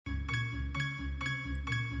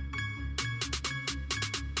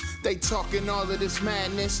They talking all of this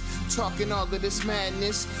madness, talking all of this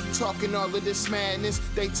madness, talking all of this madness.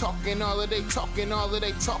 They talking all of this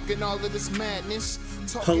madness.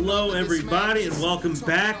 Hello, everybody, and welcome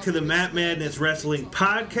back to the Matt Madness Wrestling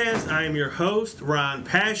Podcast. I am your host, Ron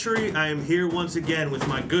Pashery. I am here once again with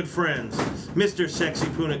my good friends, Mr. Sexy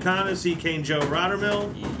Punakana, CK and Joe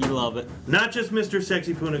Rottermill. You love it. Not just Mr.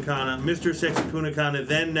 Sexy Punakana, Mr. Sexy Punakana,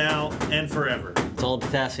 then, now, and forever. It's all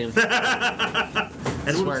potassium.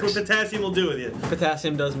 And what potassium will do with you.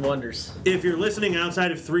 Potassium does wonders. If you're listening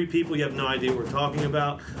outside of three people, you have no idea what we're talking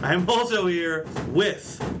about. I am also here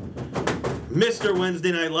with Mr.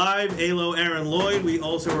 Wednesday Night Live, Alo Aaron Lloyd. We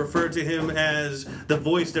also refer to him as the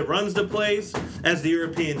voice that runs the place, as the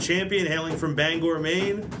European champion, hailing from Bangor,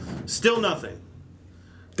 Maine. Still nothing.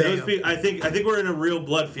 I think we're in a real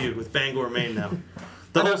blood feud with Bangor, Maine now.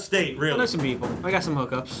 The whole state, really. I know some people. I got some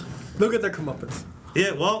hookups. Look at their comeuppance.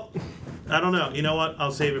 Yeah, well, I don't know. You know what?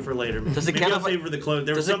 I'll save it for later. Does it Maybe count I'll save it for the close.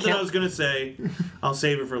 There was something I was going to say. I'll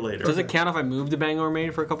save it for later. Does it count if I move to Bangor,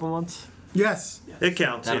 Maine for a couple months? Yes. It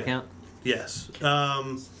counts. That'll count? Yes.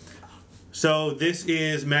 So this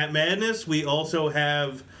is Matt Madness. We also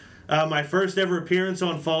have my first ever appearance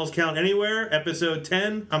on Falls Count Anywhere,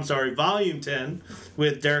 Volume 10,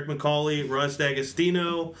 with Derek McCauley, Russ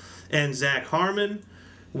D'Agostino, and Zach Harmon.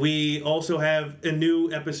 We also have a new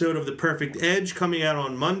episode of The Perfect Edge coming out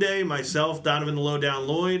on Monday. Myself, Donovan the Lowdown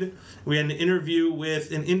Lloyd. We had an interview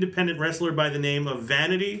with an independent wrestler by the name of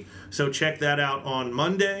Vanity, so check that out on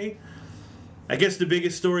Monday. I guess the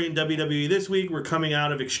biggest story in WWE this week, we're coming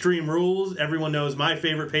out of Extreme Rules. Everyone knows my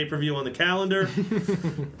favorite pay-per-view on the calendar.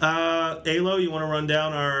 Alo, you want to run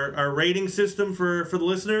down our rating system for the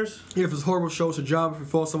listeners? Yeah, if it's a horrible show, it's a job. If it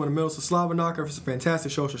falls somewhere in the middle, it's a slobber knocker. If it's a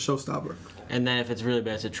fantastic show, it's a showstopper. And then if it's really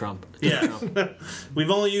bad, it's a Trump. Yeah.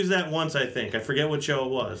 We've only used that once, I think. I forget what show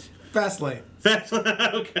it was. Fastlane.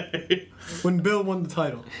 Okay. When Bill won the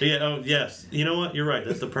title. Yeah. Oh, yes. You know what? You're right.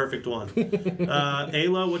 That's the perfect one.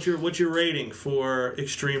 Alo, what's your rating for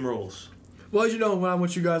Extreme Rules? Well, as you know, when I'm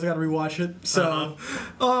with you guys, I got to rewatch it. So,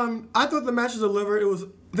 I thought the matches delivered.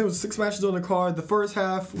 I think it was 6 matches on the card. The first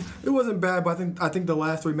half, it wasn't bad, but I think the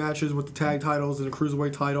last 3 matches with the tag titles and the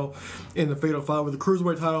Cruiserweight title and the Fatal 5 with the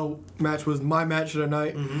Cruiserweight title match was my match of the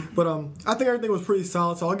night. Mm-hmm. But I think everything was pretty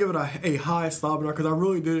solid, so I'll give it a high slobber because I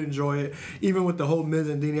really did enjoy it. Even with the whole Miz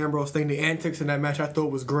and Dean Ambrose thing, the antics in that match I thought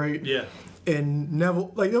was great. Yeah. And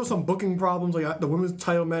Neville, there was some booking problems. Like the women's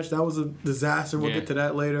title match, that was a disaster. We'll get to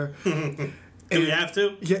that later. Do we have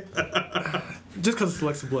to? Yeah. Just because it's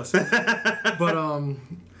Alexa Bliss. But,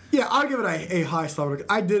 yeah, I'll give it a high slobber.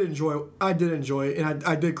 I did enjoy it, and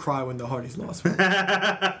I did cry when the Hardys lost. But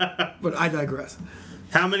I digress.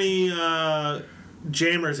 How many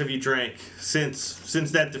jammers have you drank since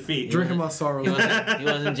that defeat? Drinking my sorrow. He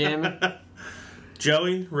wasn't jamming?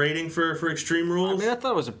 Joey, rating for Extreme Rules? I mean, I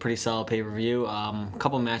thought it was a pretty solid pay-per-view. A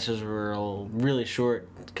couple matches were really short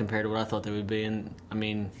compared to what I thought they would be. And, I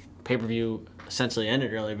mean, pay-per-view essentially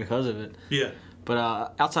ended early because of it. Yeah. But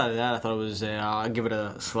outside of that, I thought it was I'll give it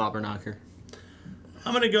a slobber knocker.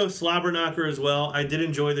 I'm going to go slobber knocker as well. I did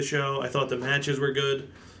enjoy the show. I thought the matches were good.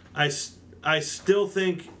 I still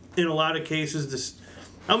think in a lot of cases,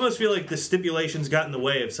 I almost feel like the stipulations got in the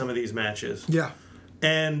way of some of these matches. Yeah.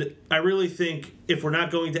 And I really think if we're not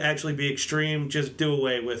going to actually be extreme, just do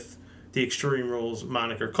away with the Extreme Rules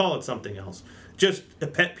moniker. Call it something else. Just a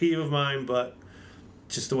pet peeve of mine, but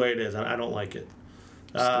just the way it is. I don't like it.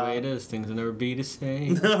 Just the way it is. Things will never be the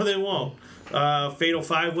same. No, they won't. Fatal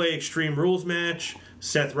 5-Way Extreme Rules match.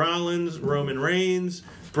 Seth Rollins, Roman Reigns,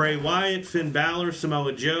 Bray Wyatt, Finn Balor,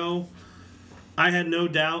 Samoa Joe. I had no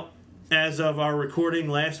doubt as of our recording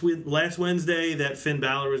last Wednesday that Finn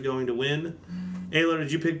Balor was going to win. Ayla,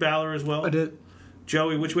 did you pick Balor as well? I did.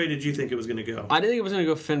 Joey, which way did you think it was going to go? I didn't think it was going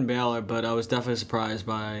to go Finn Balor, but I was definitely surprised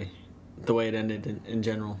by the way it ended in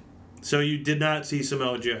general. So you did not see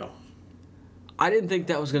Samoa Joe? I didn't think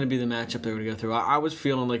that was going to be the matchup they were going to go through. I was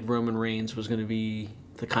feeling like Roman Reigns was going to be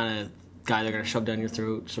the kind of guy they're going to shove down your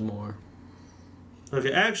throat some more.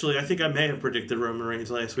 Okay, actually, I think I may have predicted Roman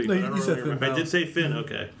Reigns last week. No, but I don't you said really remember. Finn I did say Finn,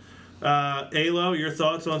 okay. Alo, your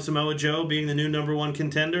thoughts on Samoa Joe being the new number 1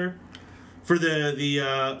 contender for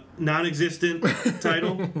the non-existent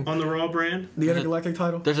title on the Raw brand? The Intergalactic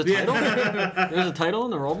title? There's a title? There's a title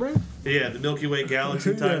in the Raw brand? Yeah, the Milky Way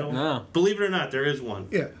Galaxy title. No. Believe it or not, there is one.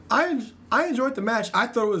 Yeah. I enjoyed the match. I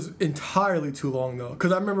thought it was entirely too long, though.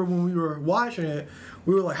 Because I remember when we were watching it,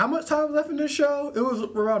 we were like, how much time left in this show? It was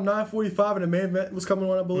around 9:45 and the main event was coming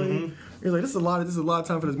on, I believe. Mm-hmm. You're like, this is a lot of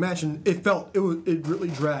time for this match, and it really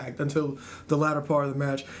dragged until the latter part of the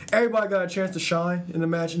match. Everybody got a chance to shine in the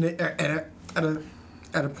match, and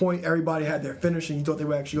at a point everybody had their finish and you thought they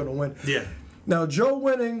were actually going to win. Yeah. Now Joe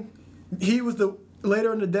winning,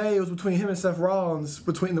 later in the day it was between him and Seth Rollins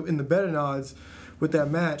in the betting odds with that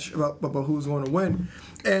match about who was going to win,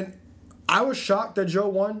 and I was shocked that Joe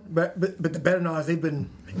won, but the betting odds they've been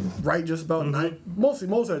right just about most of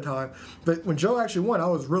the time. But when Joe actually won, I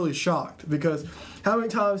was really shocked because how many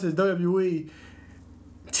times has WWE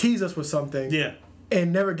teased us with something? Yeah.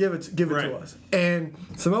 And never give it Right. to us. And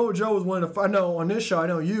Samoa Joe was one of the. I know on this show, I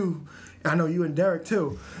know you and Derek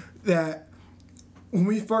too, that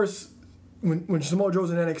when Samoa Joe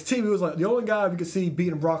was in NXT, we was like the only guy we could see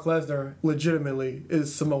beating Brock Lesnar legitimately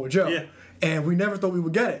is Samoa Joe. Yeah. And we never thought we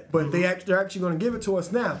would get it, but they're actually going to give it to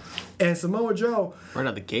us now. And Samoa Joe, Right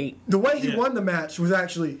out the gate. the way he won the match was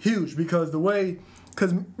actually huge because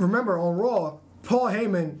remember on Raw, Paul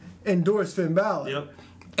Heyman endorsed Finn Balor. Yep.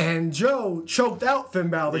 And Joe choked out Finn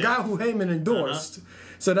Balor, the Yeah. guy who Heyman endorsed.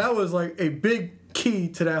 So that was like a big key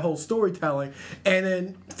to that whole storytelling. And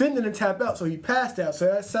then Finn didn't tap out, so he passed out. So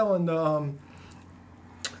that's selling the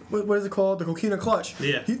what is it called? The Coquina Clutch.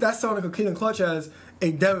 Yeah. That's selling the Coquina Clutch as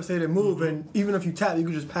a devastating move, and even if you tap, you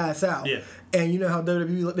can just pass out. Yeah. And you know how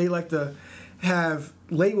WWE, they like to have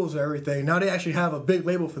labels and everything. Now they actually have a big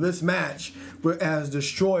label for this match as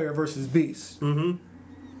Destroyer versus Beast.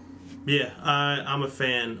 Yeah, I'm a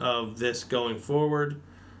fan of this going forward.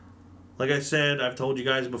 Like I said, I've told you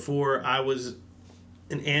guys before, I was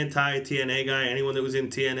an anti-TNA guy. Anyone that was in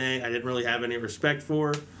TNA, I didn't really have any respect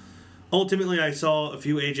for. Ultimately, I saw a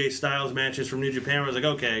few AJ Styles matches from New Japan where I was like,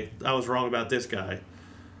 okay, I was wrong about this guy.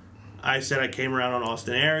 I said I came around on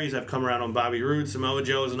Austin Aries. I've come around on Bobby Roode. Samoa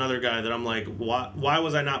Joe is another guy that I'm like, why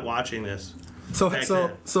was I not watching this? So back so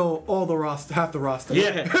then? so all the roster, half the roster.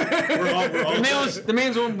 Yeah. we're all The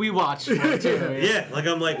man's one we watched for, too. Yeah, like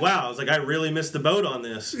I'm like, wow, I was like, I really missed the boat on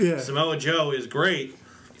this. Yeah. Samoa Joe is great.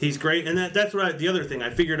 He's great. And that's what the other thing I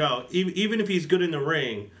figured out, even if he's good in the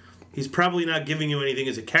ring, he's probably not giving you anything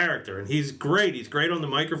as a character. And he's great. He's great on the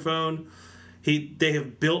microphone. They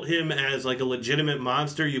have built him as like a legitimate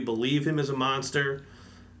monster. You believe him as a monster.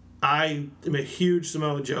 I am a huge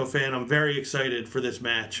Samoa Joe fan. I'm very excited for this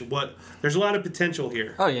match. There's a lot of potential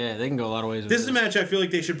here. Oh, yeah, they can go a lot of ways with This is a match I feel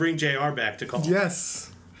like they should bring JR back to call.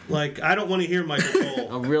 Yes. Like, I don't want to hear Michael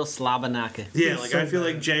Cole. A real Slabanaka. Yeah, He's like so I feel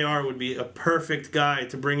bad. like JR would be a perfect guy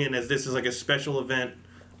to bring in as this is like a special event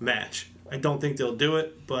match. I don't think they'll do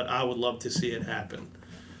it, but I would love to see it happen.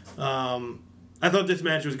 I thought this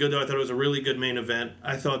match was good, though. I thought it was a really good main event.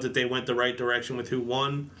 I thought that they went the right direction with who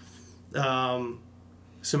won.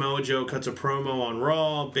 Samoa Joe cuts a promo on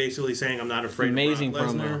Raw, basically saying, I'm not afraid Amazing of Brock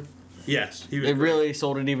Lesnar. promo. Yes, he was It great. really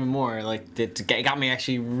sold it even more. Like, it got me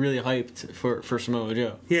actually really hyped for Samoa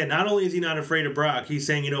Joe. Yeah, not only is he not afraid of Brock, he's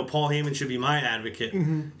saying, Paul Heyman should be my advocate.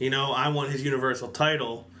 I want his Universal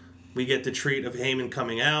title. We get the treat of Heyman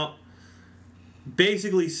coming out.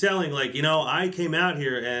 Basically selling, like, I came out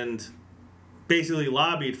here and basically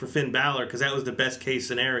lobbied for Finn Balor because that was the best case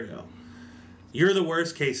scenario. You're the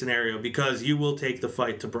worst case scenario because you will take the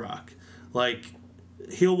fight to Brock. Like,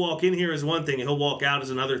 he'll walk in here as one thing and he'll walk out as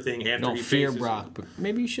another thing after Don't he fear faces Brock, him. but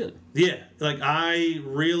maybe you should. Yeah, like I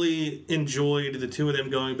really enjoyed the two of them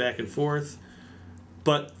going back and forth,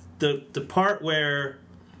 but the part where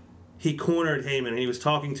he cornered Heyman and he was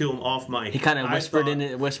talking to him off mic, He kind of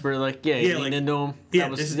whispered like, he Yeah, leaned like, into him. yeah,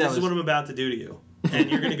 this is what I'm about to do to you, and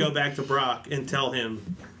you're gonna go back to Brock and tell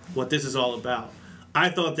him what this is all about. I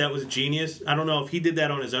thought that was genius. I don't know if he did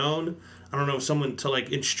that on his own. I don't know if someone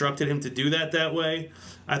instructed him to do that way.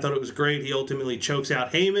 I thought it was great. He ultimately chokes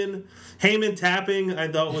out Heyman. Heyman tapping, I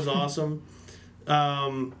thought was awesome.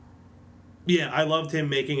 Yeah, I loved him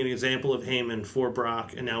making an example of Heyman for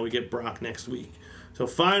Brock, and now we get Brock next week. So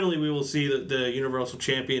finally we will see the Universal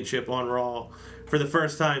Championship on Raw for the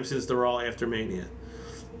first time since the Raw after Mania.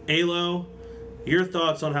 Alo, your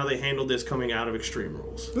thoughts on how they handled this coming out of Extreme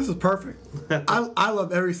Rules? This is perfect. I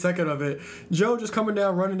love every second of it. Joe just coming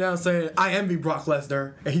down, running down, saying, I envy Brock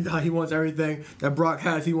Lesnar. And how he wants everything that Brock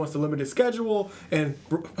has. He wants to limit his schedule and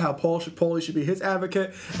how Paulie should be his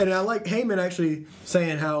advocate. And I like Heyman actually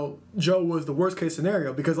saying how Joe was the worst case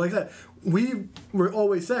scenario. Because like that, we were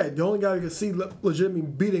always said the only guy who could see legitimately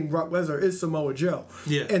beating Brock Lesnar is Samoa Joe.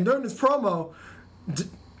 Yeah. And during this promo,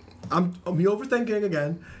 I'm overthinking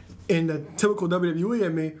again. In the typical WWE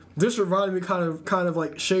in me, this reminded me kind of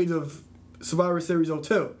like shades of Survivor Series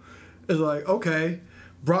 02. It's like, okay,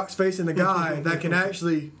 Brock's facing the guy that can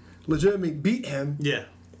actually legitimately beat him. Yeah.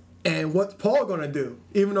 And what's Paul going to do?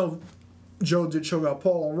 Even though Joe did choke out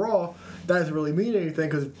Paul on Raw, that doesn't really mean anything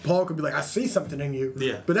because Paul could be like, I see something in you.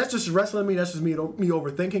 Yeah. But that's just wrestling me. That's just me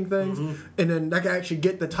overthinking things. And then that can actually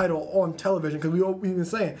get the title on television because we've been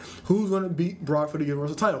saying, who's going to beat Brock for the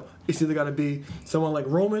Universal title? It's either got to be someone like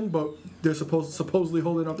Roman, but they're supposedly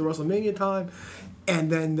holding up the WrestleMania time.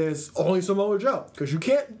 And then there's only Samoa Joe because you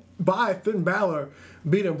can't buy Finn Balor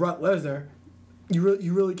beating Brock Lesnar.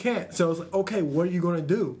 You really can't. So it's like, okay, what are you going to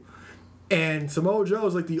do? And Samoa Joe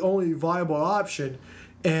is like the only viable option.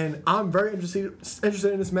 And I'm very interested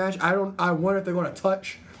in this match. I wonder if they're going to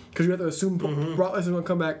touch because you have to assume Brock Lesnar is going to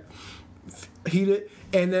come back heated.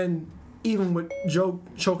 And then even with Joe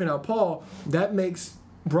choking out Paul, that makes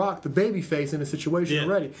Brock the babyface in the situation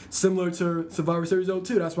already. Similar to Survivor Series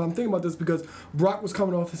 02. That's why I'm thinking about this because Brock was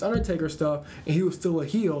coming off his Undertaker stuff and he was still a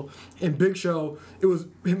heel. And Big Show, it was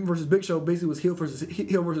him versus Big Show, basically was heel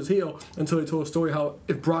versus heel until they told a story how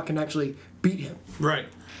if Brock can actually beat him. Right.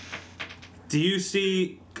 Do you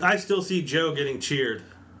see... I still see Joe getting cheered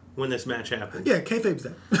when this match happens. Yeah, kayfabe's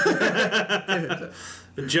dead.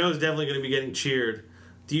 Joe's definitely going to be getting cheered.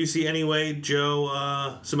 Do you see any way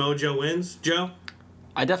Samoa Joe wins, Joe?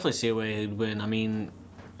 I definitely see a way he'd win. I mean,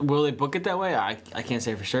 will they book it that way? I can't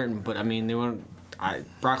say for certain, but I mean,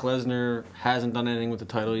 Brock Lesnar hasn't done anything with the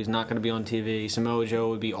title. He's not going to be on TV. Samoa Joe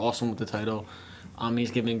would be awesome with the title.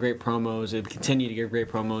 He's giving great promos. It'd continue to give great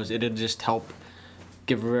promos. It'd just help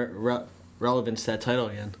give relevance to that title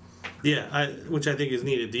again. Yeah, which I think is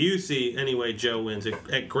needed. Do you see any way Joe wins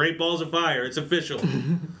at Great Balls of Fire? It's official.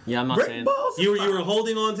 Yeah, I'm not saying you were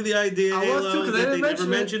holding on to the idea, Halo, that they never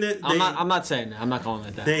mentioned it. I'm not saying that. I'm not calling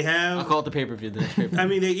it that. They have. I'll call it the pay-per-view. The next pay-per-view. I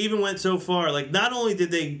mean, they even went so far. Like, not only did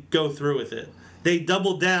they go through with it, they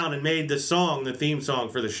doubled down and made the song the theme song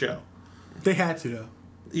for the show. They had to though.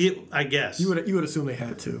 I guess you would assume they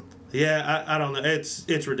had to. Yeah, I don't know.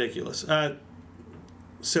 It's ridiculous.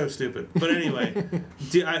 So stupid. But anyway,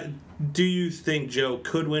 do you think Joe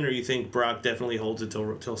could win, or you think Brock definitely holds it till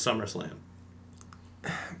SummerSlam?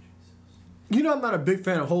 You know, I'm not a big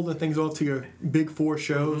fan of holding things off to your big four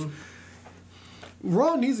shows.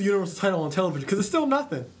 Raw needs a Universal title on television because it's still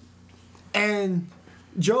nothing. And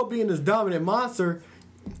Joe being this dominant monster,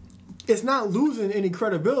 it's not losing any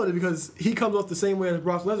credibility because he comes off the same way as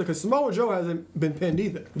Brock Lesnar. Because Samoa Joe hasn't been pinned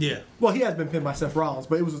either. Yeah. Well, he has been pinned by Seth Rollins,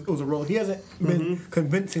 but it was a roll. He hasn't been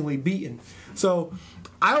convincingly beaten. So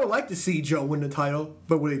I would like to see Joe win the title,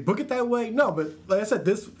 but would they book it that way? No. But like I said,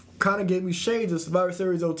 this kind of gave me shades of Survivor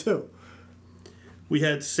Series 02. We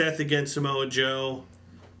had Seth against Samoa Joe.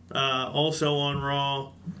 Also on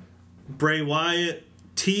Raw, Bray Wyatt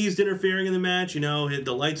teased interfering in the match. You know,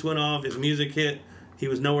 the lights went off, his music hit. He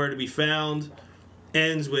was nowhere to be found.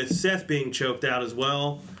 Ends with Seth being choked out as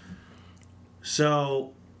well.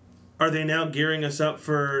 So, are they now gearing us up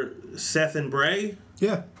for Seth and Bray?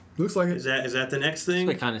 Yeah, looks like it. Is that the next thing?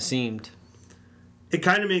 It kind of seemed. It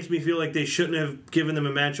kind of makes me feel like they shouldn't have given them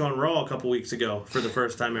a match on Raw a couple weeks ago for the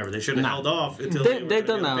first time ever. They should have held off until they've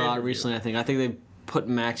done that a lot recently. I think they put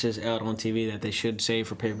matches out on TV that they should save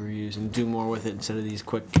for pay-per-views and do more with it instead of these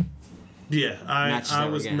quick. Yeah, I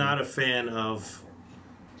was again. not a fan of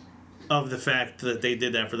the fact that they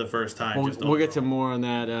did that for the first time. We'll get to more on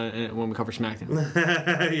that when we cover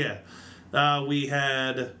SmackDown. Yeah. We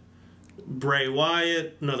had Bray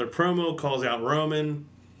Wyatt, another promo, calls out Roman.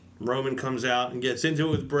 Roman comes out and gets into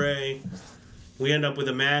it with Bray. We end up with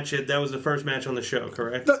a match. That was the first match on the show,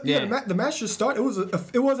 correct? The match just started.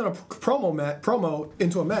 It wasn't a promo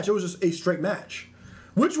into a match. It was just a straight match,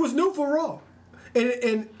 which was new for Raw.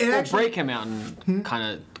 And actually, Bray came out and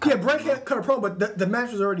kind of Bray cut a promo, but the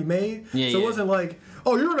match was already made, so it wasn't like,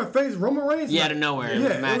 oh, you're gonna face Roman Reigns. Yeah, out of nowhere.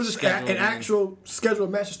 Yeah, it was just an actual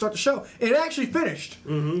scheduled match to start the show, and it actually finished.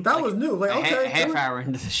 That was new. Like, okay, half hour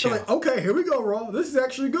into the show. Like, okay, here we go, Raw. This is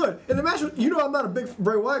actually good. And the match, I'm not a big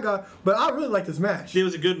Bray Wyatt guy, but I really like this match. It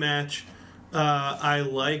was a good match. I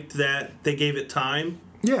liked that they gave it time.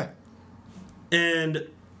 Yeah. And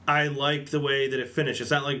I liked the way that it finished.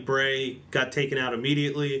 It's not like Bray got taken out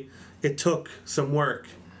immediately. It took some work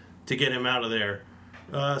to get him out of there.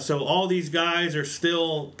 So all these guys are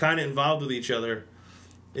still kind of involved with each other.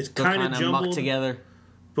 It's kind of jumbled mucked together.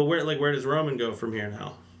 But where does Roman go from here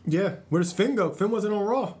now? Yeah, where does Finn go? Finn wasn't on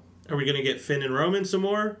Raw. Are we gonna get Finn and Roman some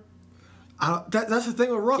more? That's the thing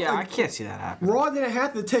with Raw. Yeah, I can't see that happening. Raw didn't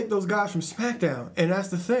have to take those guys from SmackDown, and that's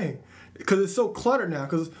the thing, because it's so cluttered now.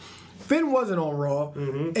 Because Finn wasn't on Raw,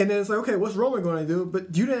 and then it's like, okay, what's Roman going to do?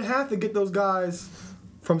 But you didn't have to get those guys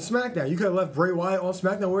from SmackDown. You could have left Bray Wyatt on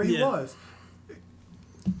SmackDown where he was.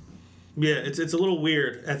 Yeah, it's a little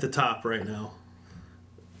weird at the top right now.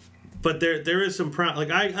 But there is some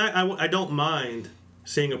I don't mind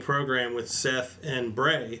seeing a program with Seth and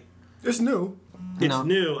Bray It's new. It's No.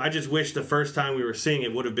 new. I just wish the first time we were seeing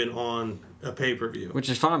it would have been on a pay-per-view. Which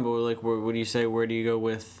is fine, but like, what do you say? Where do you go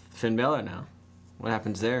with Finn Balor now? What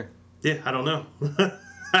happens there? Yeah, I don't know.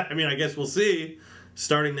 I mean, I guess we'll see.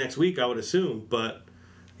 Starting next week, I would assume. But,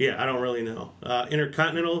 yeah, I don't really know.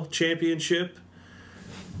 Intercontinental Championship.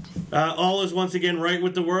 All is once again right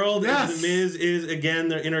with the world. Yes. The Miz is, again,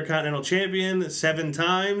 the Intercontinental Champion 7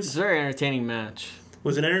 times. It's a very entertaining match.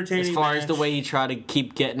 Was an entertaining As far match. as the way he tried to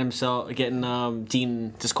keep getting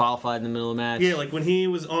Dean disqualified in the middle of the match. Yeah, like when he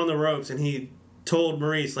was on the ropes and he told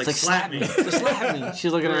Maurice, like, It's like, slap me. Just slap me.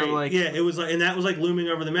 She's looking at him like, Yeah, it was like, and that was like looming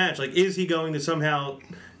over the match. Like, is he going to somehow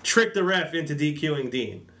trick the ref into DQing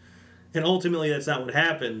Dean? And ultimately, that's not what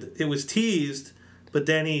happened. It was teased, but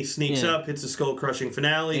then he sneaks Yeah. up, hits a skull-crushing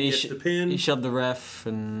finale, he gets the pin. He shoved the ref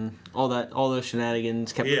and all those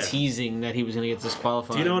shenanigans, kept Yeah. teasing that he was going to get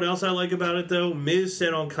disqualified. Do you know what else I like about it, though? Miz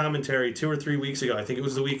said on commentary 2 or 3 weeks ago, I think it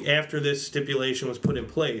was the week after this stipulation was put in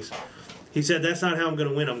place, he said, that's not how I'm going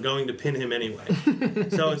to win. I'm going to pin him anyway.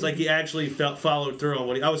 So it's like he actually followed through on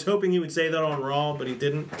what I was hoping he would say that on Raw, but he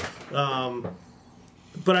didn't.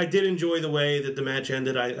 But I did enjoy the way that the match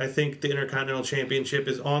ended. I think the Intercontinental Championship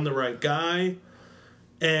is on the right guy.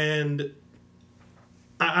 And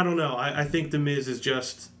I don't know. I think The Miz is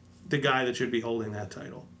just the guy that should be holding that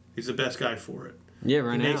title. He's the best guy for it. Yeah,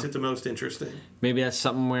 right He now. makes it the most interesting. Maybe that's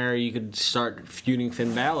something where you could start feuding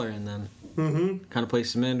Finn Balor and then kind of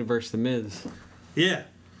place him in versus The Miz. Yeah.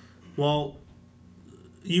 Well,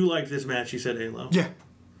 you liked this match, you said, Halo. Yeah.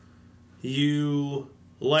 You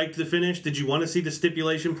liked the finish. Did you want to see the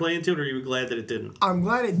stipulation play into it, or are you glad that it didn't? I'm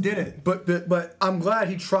glad it didn't, but I'm glad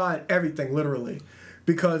he tried everything literally,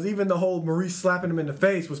 because even the whole Maurice slapping him in the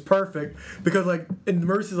face was perfect. Because like, and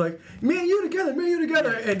Maurice is like, me and you together,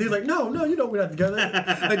 and he's like, no, you know we're not together.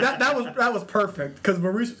 Like that was perfect. Because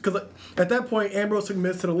like, at that point Ambrose took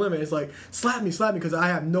Miz to the limit. It's like slap me, because I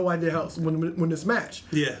have no idea how to win this match.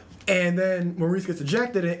 Yeah. And then Maurice gets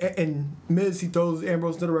ejected, and Miz, he throws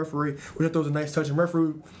Ambrose to the referee, which I thought was a nice touch. And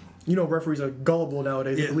referee, you know, referees are gullible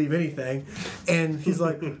nowadays; they Yeah. believe anything. And he's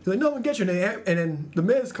like, no, I'm gonna get you. And then the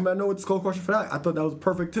Miz come out with the skull crusher for that. I thought that was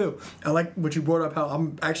perfect too. I like what you brought up, how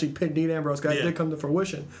I'm actually pinning Dean Ambrose, guys. Yeah. Did come to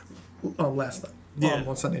fruition last night, Yeah.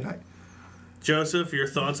 on Sunday night. Joseph, your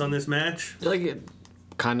thoughts on this match? Like it,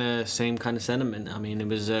 same kind of sentiment. I mean, it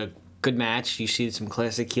was a good match. You see some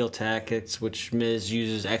classic heel tactics, which Miz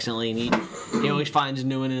uses excellently, and he always finds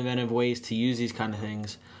new and inventive ways to use these kind of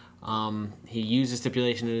things. He used the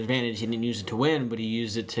stipulation to his advantage. He didn't use it to win, but he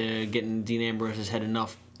used it to get in Dean Ambrose's head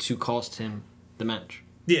enough to cost him the match.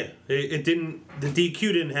 Yeah, it didn't. The DQ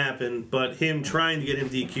didn't happen, but him trying to get him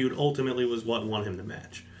DQ'd ultimately was what won him the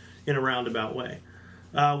match, in a roundabout way.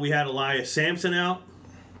 We had Elias Sampson out.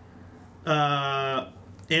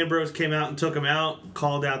 Ambrose came out and took him out,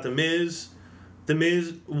 called out The Miz. The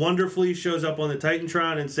Miz wonderfully shows up on the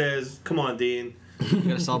Titantron and says, "Come on, Dean." You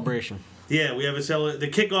got a celebration. Yeah, we have the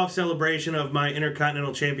kickoff celebration of my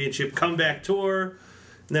Intercontinental Championship comeback tour.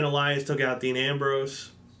 And then Elias took out Dean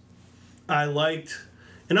Ambrose. I liked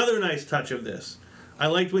another nice touch of this. I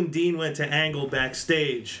liked when Dean went to Angle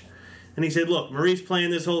backstage, and he said, "Look, Marie's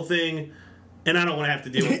playing this whole thing, and I don't want to have to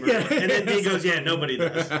deal with Marie." And then Dean goes, "Yeah, nobody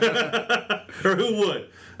does." Or who would?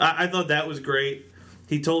 I thought that was great.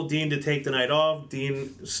 He told Dean to take the night off.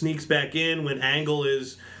 Dean sneaks back in when Angle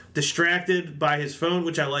is distracted by his phone,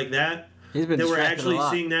 which I like that. He's been That we're distracted actually a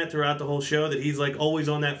lot. seeing that throughout the whole show, that he's like always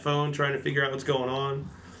on that phone trying to figure out what's going on.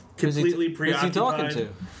 Who's he- Completely who's preoccupied. he talking to?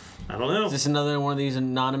 I don't know. Is this another one of these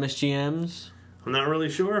anonymous GMs? I'm not really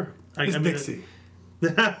sure. It's Dixie. Oh,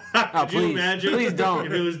 Could you please. imagine Please don't.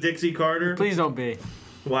 if it was Dixie Carter? Please don't be.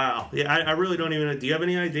 Wow. Yeah, I really don't even know. Do you have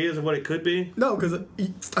any ideas of what it could be? No, because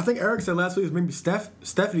I think Eric said last week it was maybe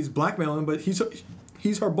Stephanie's blackmailing, but he's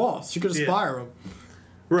her boss. She could just Yeah. fire him.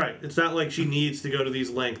 Right. It's not like she needs to go to these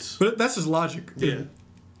lengths. But that's just logic. Yeah.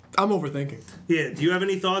 I'm overthinking. Yeah. Do you have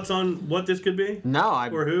any thoughts on what this could be? No,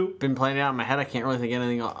 I've Or who? been playing it out in my head. I can't really think of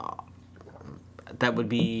anything that would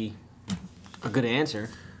be a good answer.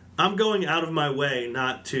 I'm going out of my way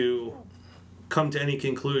not to come to any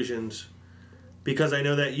conclusions because I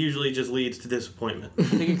know that usually just leads to disappointment. I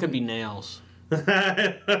think it could be Nails.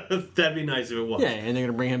 That'd be nice if it was. Yeah, and they're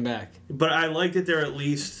gonna bring him back. But I like that they're at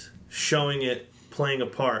least showing it playing a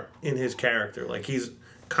part in his character. Like, he's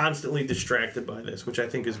constantly distracted by this, which I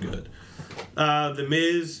think is good. The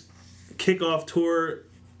Miz kickoff tour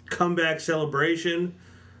comeback celebration.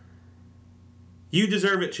 You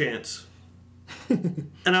deserve it, Chance.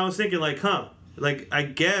 And I was thinking, like, I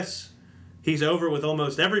guess he's over with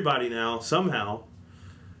almost everybody now, somehow.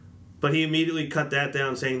 But he immediately cut that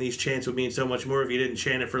down, saying these chants would mean so much more if he didn't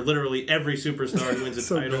chant it for literally every superstar who wins a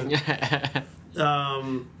So title.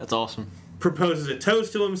 That's awesome. Proposes a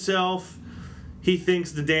toast to himself. He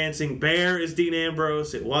thinks the dancing bear is Dean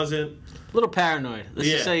Ambrose. It wasn't. A little paranoid. Let's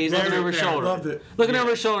just say he's looking very over his paranoid. shoulder. Loved it. Looking over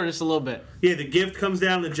his shoulder just a little bit. Yeah, the gift comes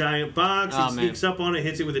down the giant box. He Oh, man. sneaks up on it,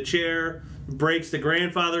 hits it with a chair, breaks the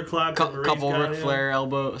grandfather clock. that Maurice Couple got Ric him.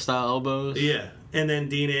 Flair style elbows. Yeah, and then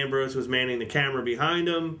Dean Ambrose was manning the camera behind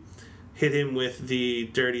him, hit him with the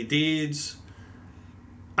dirty deeds.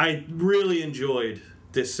 I really enjoyed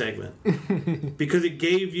this segment because it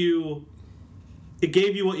gave you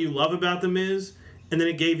what you love about The Miz, and then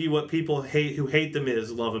it gave you what people who hate The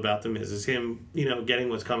Miz love about The Miz, is him, getting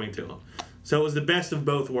what's coming to him. So it was the best of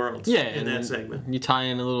both worlds in that segment. You tie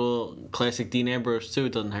in a little classic Dean Ambrose too,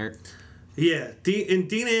 it doesn't hurt. Yeah, and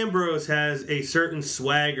Dean Ambrose has a certain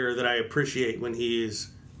swagger that I appreciate when he is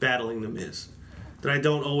battling The Miz, that I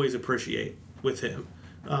don't always appreciate with him.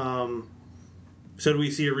 So do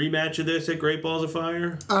we see a rematch of this at Great Balls of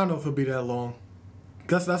Fire? I don't know if it'll be that long.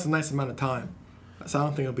 That's a nice amount of time. So I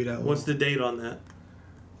don't think it'll be that long. What's the date on that?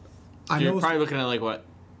 I You're know. probably looking at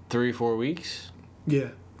 3-4 weeks. Yeah,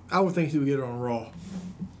 I would think he would get it on Raw.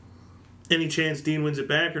 Any chance Dean wins it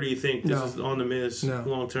back, or do you think this No. is on The Miz No.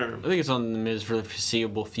 long term? I think it's on the Miz for the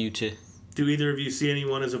foreseeable future. Do either of you see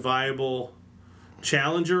anyone as a viable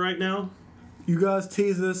challenger right now? You guys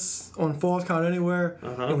tease this on Falls Count Anywhere,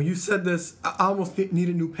 and when you said this, I almost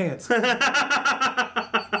needed new pants.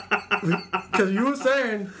 Because you were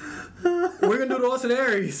saying, we're going to do the Austin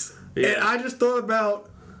Aries. Yeah. And I just thought about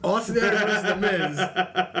Austin Aries versus The Miz.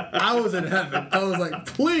 I was in heaven. I was like,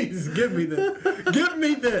 please give me this. Give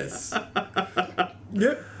me this.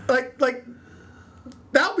 Like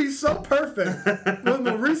that would be so perfect. With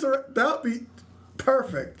Maurice, that would be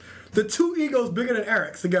perfect. The two egos bigger than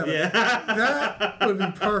Eric's together. Yeah. That would be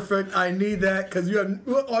perfect. I need that because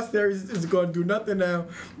Austin Aries is going to do nothing now.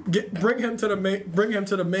 Bring him to the main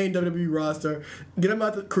WWE roster. Get him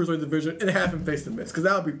out the cruiserweight division and have him face the Miz because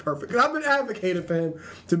that would be perfect. 'Cause I've been advocating for him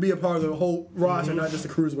to be a part of the whole roster, not just the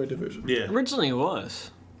cruiserweight division. Yeah. Originally he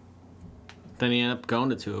was. Then he ended up going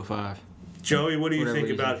to 205. Joey, what do you Whatever think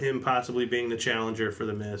reason. about him possibly being the challenger for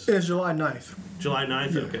The Miz? It's July 9th. July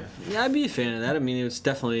 9th? Okay. Yeah, I'd be a fan of that. I mean, he's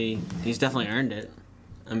definitely earned it.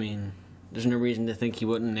 I mean, there's no reason to think he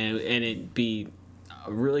wouldn't, and it'd be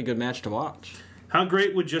a really good match to watch. How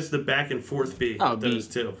great would just the back and forth be Oh, with those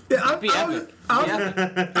two? Yeah, It'd be epic.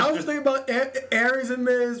 I was just thinking about Aries and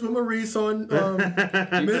Miz with Maurice on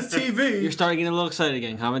Miz TV. You're starting to get a little excited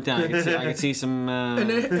again. Comment down. I can see some. And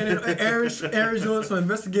then Aries doing some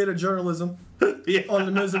investigative journalism Yeah. on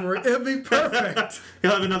the Miz and Maurice. It'd be perfect.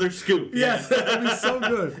 He'll have another scoop. Yes, it'd be so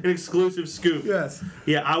good. An exclusive scoop. Yes.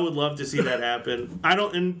 Yeah, I would love to see that happen.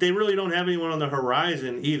 And they really don't have anyone on the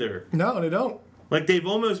horizon either. No, they don't. Like, they've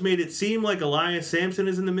almost made it seem like Elias Sampson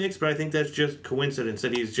is in the mix, but I think that's just coincidence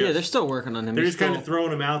that he's just... Yeah, they're still working on him. They're He's just kind of still-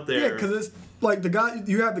 throwing him out there. Yeah, because it's like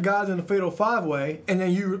you have the guys in the Fatal 5-Way, and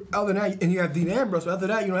then you have Dean Ambrose, but after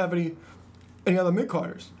that you don't have any other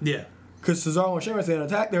mid-carders. Yeah. Because Cesaro and Sheamus, they're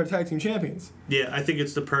tag team champions. Yeah, I think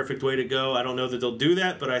it's the perfect way to go. I don't know that they'll do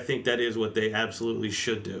that, but I think that is what they absolutely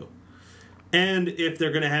should do. And if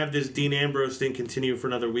they're going to have this Dean Ambrose thing continue for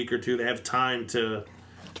another week or two, they have time to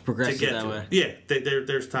progress get it that to way. it. Yeah,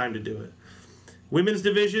 there's time to do it. Women's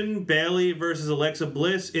division, Bayley versus Alexa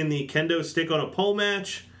Bliss in the kendo stick on a pole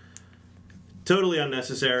match. Totally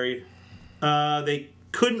unnecessary. They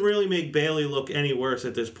couldn't really make Bayley look any worse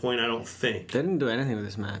at this point, I don't think. They didn't do anything with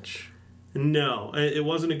this match. No, it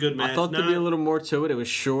wasn't a good match. I thought there'd be a little more to it. It was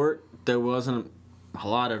short. There wasn't a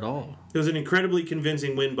lot at all. It was an incredibly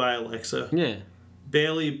convincing win by Alexa. Yeah.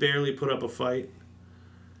 Bayley barely put up a fight.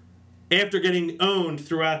 After getting owned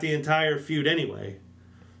throughout the entire feud anyway.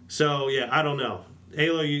 So, yeah, I don't know.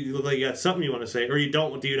 Halo, you look like you got something you want to say, or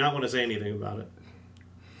do you not want to say anything about it?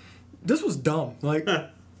 This was dumb. Like,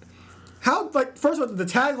 first of all, the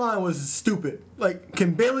tagline was stupid. Like,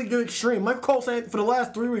 can Bayley get extreme? Michael Cole saying for the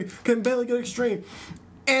last 3 weeks, can Bayley get extreme?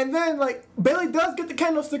 And then, Bayley does get the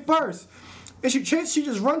candlestick first. And she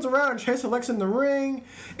just runs around and chases Alexa in the ring,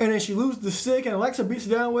 and then she loses the stick, and Alexa beats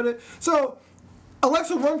her down with it. So,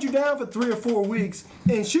 Alexa runs you down for 3 or 4 weeks,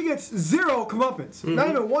 and she gets 0 comeuppance. Mm-hmm. Not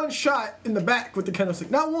even one shot in the back with the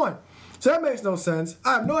candlestick. Not one. So that makes no sense.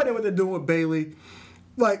 I have no idea what they're doing with Bayley.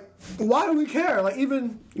 Like, why do we care? Like,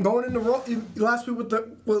 even going in the last week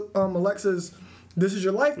with Alexa's "This Is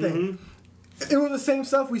Your Life" thing, it was the same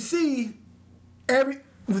stuff we see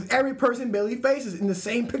with every person Bayley faces in the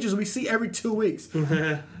same pictures we see every 2 weeks.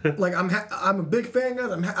 Like, I'm a big fan,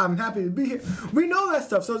 guys. I'm happy to be here. We know that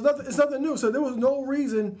stuff, so it's nothing new. So there was no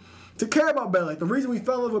reason to care about Bayley. Like, the reason we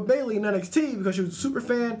fell in love with Bayley in NXT because she was a super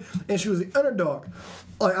fan and she was the underdog.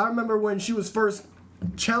 Like, I remember when she was first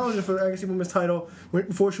challenging for the NXT Women's title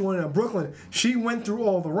before she went in Brooklyn. She went through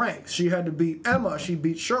all the ranks. She had to beat Emma. She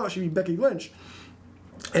beat Charlotte. She beat Becky Lynch.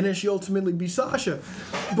 And then she ultimately beat Sasha.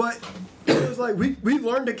 But it was like we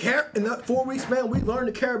learned to care. In that 4 weeks, man, we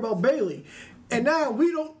learned to care about Bayley. And now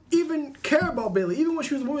we don't even care about Bayley. Even when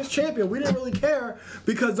she was women's champion, we didn't really care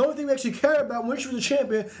because the only thing we actually care about when she was a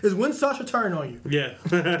champion is when Sasha turned on you. Yeah.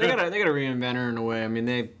 They gotta reinvent her in a way. I mean,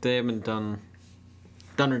 they haven't done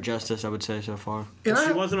her justice, I would say, so far. And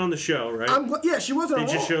she wasn't on the show, right? Yeah, she wasn't on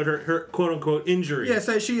They just showed her quote unquote injury. Yeah,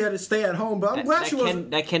 say she had to stay at home, but I'm glad she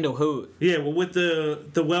wasn't. That Kendall Hoot. Yeah, well, with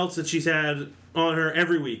the welts that she's had on her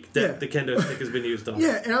every week that Yeah. the kendo stick has been used on.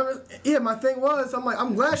 Yeah, and my thing was,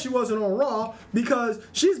 I'm glad she wasn't on Raw because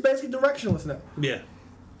she's basically directionless now. Yeah.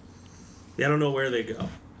 I don't know where they go.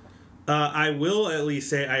 I will at least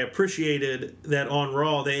say I appreciated that on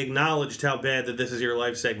Raw they acknowledged how bad that This Is Your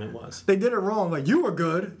Life segment was. They did it wrong. Like, you were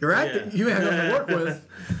good. You're acting. Yeah. You had nothing to work with.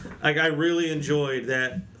 Like, I really enjoyed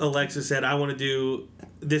that Alexa said, I want to do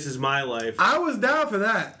This Is My Life. I was down for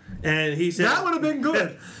that. And he said... That would have been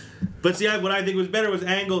good. But see, what I think was better was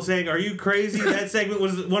Angle saying, "Are you crazy?" That segment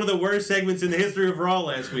was one of the worst segments in the history of Raw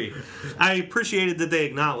last week. I appreciated that they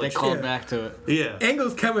acknowledged. They called Yeah. back to it. Yeah.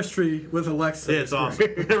 Angle's chemistry with Alexa. Yeah, it's awesome.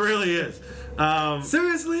 It really is.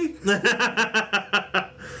 Seriously?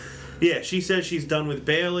 Yeah, she says she's done with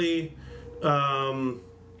Bayley.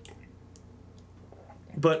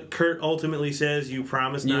 But Kurt ultimately says, "You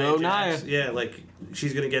promised You Nia owe Jax." Nia. Yeah, like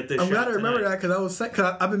she's gonna get this. I'm shot glad I remember tonight. that because I was saying,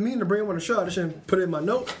 cause I've been meaning to bring him on the show. I just didn't put it in my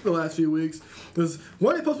notes the last few weeks. Because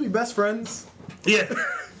weren't they supposed to be best friends? Yeah,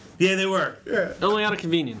 yeah, they were. Yeah. Only out of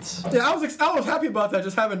convenience. Yeah, I was happy about that,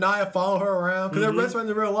 just having Nia follow her around because they're best friends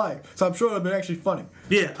in real life. So I'm sure it would have been actually funny.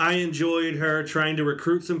 Yeah, I enjoyed her trying to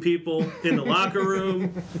recruit some people in the locker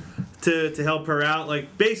room to help her out.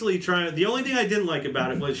 Like, basically trying... The only thing I didn't like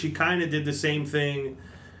about it was she kind of did the same thing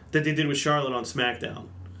that they did with Charlotte on SmackDown.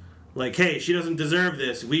 Like, hey, she doesn't deserve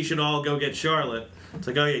this. We should all go get Charlotte. It's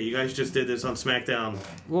like, oh yeah, you guys just did this on SmackDown.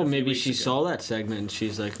 Well, maybe weeks she ago. saw that segment and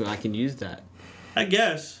she's like, well, I can use that. I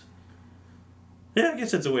guess. Yeah, I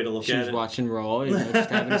guess that's a way to look She at was it. watching Raw, you know, just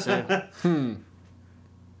having to say,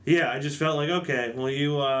 Yeah, I just felt like, okay, well,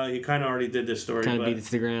 you kind of already did this story. kind of but, beat it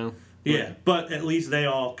to the ground. yeah, but at least they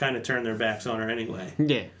all kind of turned their backs on her anyway.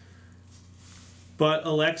 Yeah. But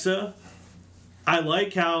Alexa, I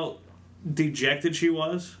like how dejected she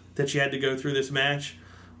was that she had to go through this match.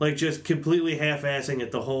 Like, just completely half-assing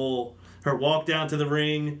it the whole... Her walk down to the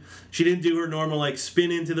ring. She didn't do her normal, like,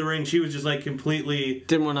 spin into the ring. She was just, like, completely...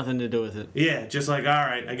 Didn't want nothing to do with it. Yeah, just like, all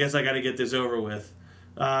right, I guess I got to get this over with.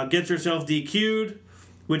 Gets herself DQ'd,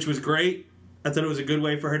 which was great. I thought it was a good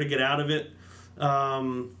way for her to get out of it.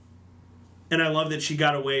 And I love that she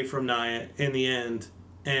got away from Nia in the end.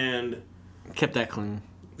 And... Kept that clean.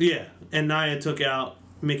 Yeah, and Nia took out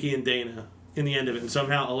Mickey and Dana in the end of it, and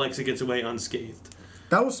somehow Alexa gets away unscathed.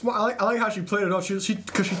 That was smart. I like how she played it off. She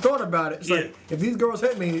because she thought about it. It's like, if these girls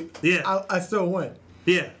hit me, Yeah. I still win.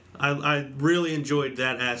 Yeah, I really enjoyed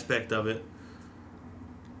that aspect of it.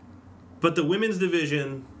 But the women's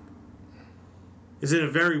division is in a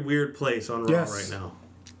very weird place on Raw Yes. right now.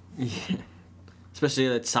 Yeah. Especially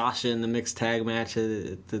that Sasha in the mixed tag match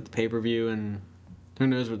at the pay-per-view, and who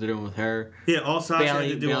knows what they're doing with her. Yeah, all Sasha had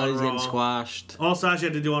to do Bailey's on getting Raw. squashed. All Sasha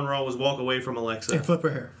had to do on Raw was walk away from Alexa. And flip her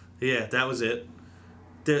hair. Yeah, that was it.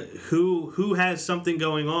 Who has something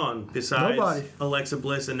going on besides Nobody. Alexa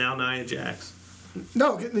Bliss and now Nia Jax?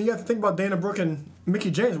 No, you have to think about Dana Brooke and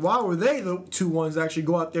Mickey James. Why were they the two ones that actually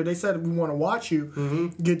go out there? They said we want to watch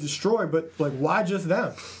you get destroyed, but like, why just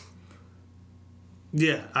them?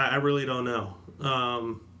 Yeah, I really don't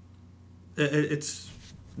know. It's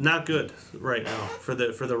not good right now for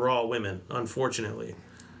the Raw women, unfortunately.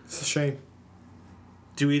 It's a shame.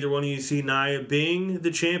 Do either one of you see Nia being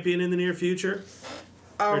the champion in the near future?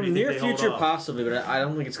 Or do you think Near they hold future, off? possibly, but I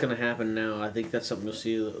don't think it's going to happen now. I think that's something you'll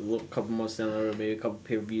see a couple months down the road, maybe a couple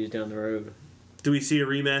pay-per-views down the road. Do we see a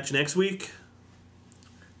rematch next week?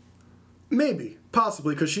 Maybe,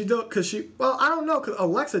 possibly, because well, I don't know, because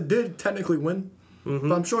Alexa did technically win.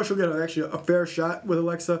 But I'm sure she'll get a fair shot with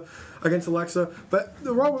against Alexa. But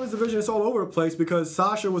the Raw Women's division is all over the place because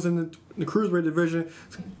Sasha was in the Cruiserweight division,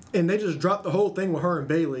 and they just dropped the whole thing with her and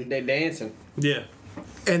Bayley. They dancing. Yeah.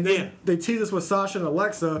 And then Yeah. they tease us with Sasha and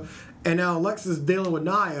Alexa, and now Alexa's dealing with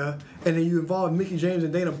Nia, and then you involve Mickey James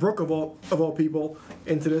and Dana Brooke of all people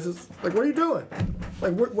into this. It's like, what are you doing?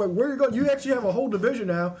 Like, where are you going? You actually have a whole division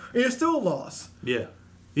now, and you're still lost. Yeah.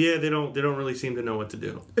 Yeah, they don't really seem to know what to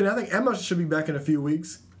do. And I think Emma should be back in a few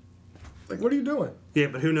weeks. Like, what are you doing? Yeah,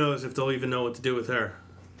 but who knows if they'll even know what to do with her.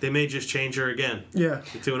 They may just change her again. Yeah.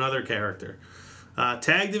 To another character.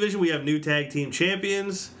 Tag division, we have new tag team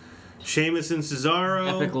champions. Sheamus and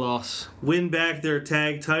Cesaro Epic loss. win back their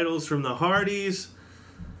tag titles from the Hardys.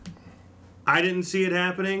 I didn't see it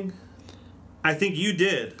happening. I think you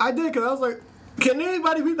did. I did because I was like, can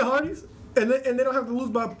anybody beat the Hardys? And they don't have to lose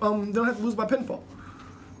by pinfall.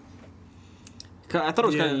 I thought it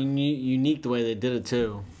was Yeah. kind of unique the way they did it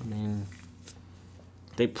too. I mean,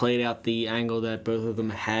 they played out the angle that both of them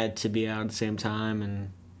had to be out at the same time, and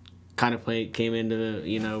kind of came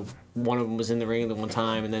into one of them was in the ring at the one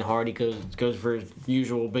time, and then Hardy goes for his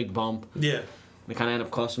usual big bump. Yeah. They kind of end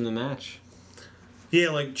up costing him the match. Yeah,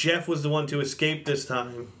 like Jeff was the one to escape this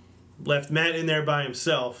time. Left Matt in there by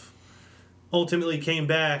himself. Ultimately came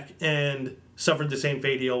back and suffered the same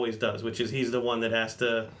fate he always does, which is he's the one that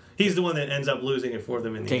ends up losing it for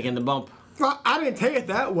them in the Taking end. the bump. Well, I didn't take it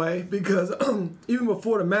that way because even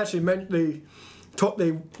before the match,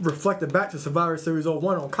 they reflected back to Survivor Series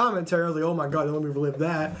 01 on commentary. I was like, oh my God, let me relive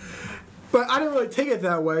that. But I didn't really take it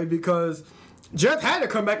that way because Jeff had to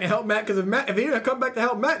come back and help Matt because if he didn't come back to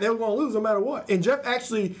help Matt, they were going to lose no matter what. And Jeff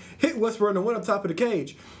actually hit Whisper and went on top of the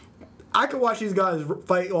cage. I could watch these guys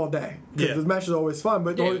fight all day because this match is always fun.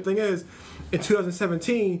 But the only thing is, in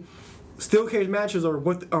 2017, steel cage matches are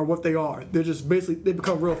what they are. They're just basically they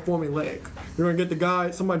become real formulaic. You're gonna get the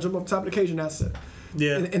guy, somebody jump up top of the cage, and that's it.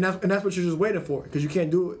 Yeah. And that's what you're just waiting for because you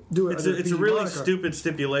can't do it. It's under a PG really moniker. stupid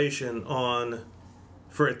stipulation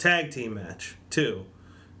for a tag team match, too.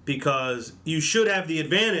 Because you should have the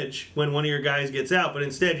advantage when one of your guys gets out, but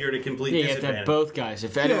instead you're at a complete Yeah, you have to disadvantage. have both guys.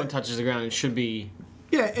 If anyone touches the ground, it should be.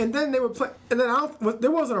 Yeah, and then they would play, and then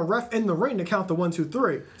there wasn't a ref in the ring to count the 1, 2,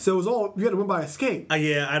 3. So it was all you had to win by escape.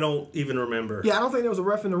 Yeah, I don't even remember. Yeah, I don't think there was a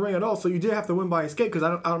ref in the ring at all. So you did have to win by escape because I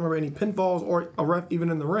don't remember any pinfalls or a ref even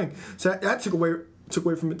in the ring. So that took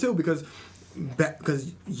away from it too because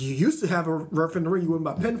you used to have a ref in the ring. You win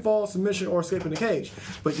by pinfall, submission, or escaping the cage,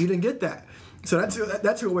 but you didn't get that. So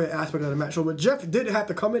that took away an aspect of the match. So, but Jeff did have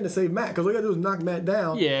to come in to save Matt because all you got to do is knock Matt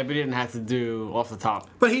down. Yeah, but he didn't have to do off the top.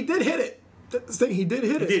 But he did hit it. That's the thing, he did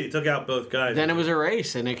hit it. He took out both guys. Then it was a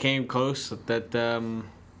race, and it came close that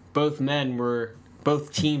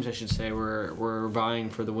both teams, I should say, were vying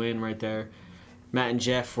for the win right there. Matt and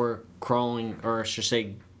Jeff were crawling, or I should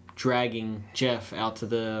say, dragging Jeff out to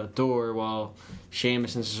the door while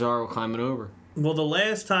Sheamus and Cesaro were climbing over. Well, the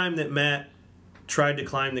last time that Matt tried to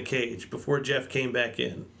climb the cage before Jeff came back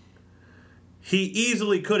in, he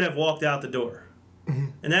easily could have walked out the door.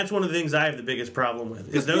 And that's one of the things I have the biggest problem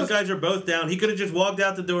with. Is those guys are both down. He could have just walked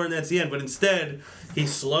out the door and that's the end. But instead, he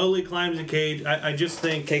slowly climbs the cage. I just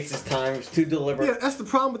think Takes his time. It's too deliberate. Yeah, that's the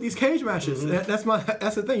problem with these cage matches. That's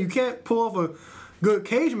the thing. You can't pull off a good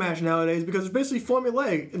cage match nowadays because it's basically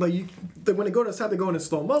formulaic. Like when they go to the side, they're going in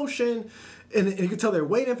slow motion, and you can tell they're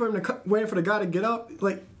waiting for the guy to get up.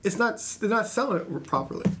 Like they're not selling it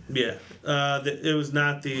properly. Yeah, it was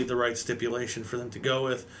not the right stipulation for them to go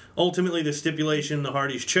with. Ultimately, the stipulation the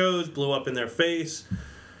Hardys chose blew up in their face.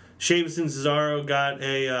 Sheamus and Cesaro got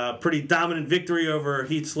a pretty dominant victory over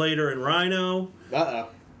Heath Slater and Rhino. Uh-oh.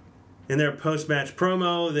 In their post-match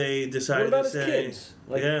promo, they decided What about to his say, kids?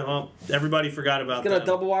 "Yeah, well, everybody forgot about He's that." got a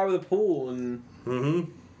double wire with a pool, and Well,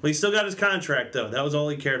 he still got his contract though. That was all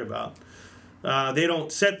he cared about. They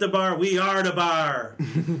don't set the bar; we are the bar.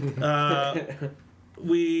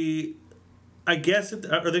 I guess, are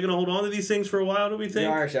they going to hold on to these things for a while? Do we the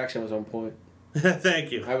think? Irish accent was on point.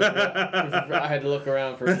 Thank you. I had to look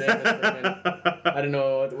around for a minute. I didn't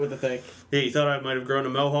know what to think. Yeah, you thought I might have grown a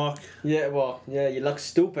mohawk? Yeah, well, yeah, you look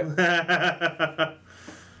stupid. Do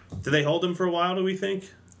they hold him for a while? Do we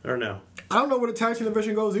think, or no? I don't know where the tag team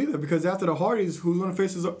division goes either because after the Hardys, who's going to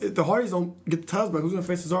face if the Hardys don't get the titles back, who's going to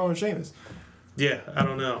face Cesaro and Sheamus? Yeah, I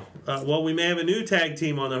don't know. Well, we may have a new tag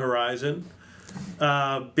team on the horizon.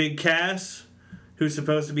 Big Cass, who's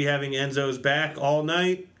supposed to be having Enzo's back all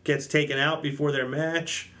night, gets taken out before their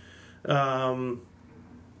match. Enzo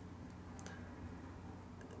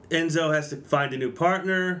has to find a new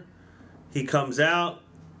partner. He comes out,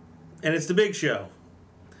 and it's the Big Show.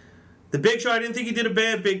 The Big Show, I didn't think he did a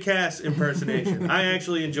bad Big Cass impersonation. I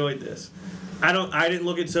actually enjoyed this. I didn't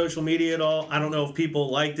look at social media at all. I don't know if people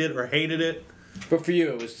liked it or hated it. But for you,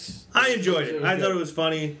 it was... I enjoyed it. I good. thought it was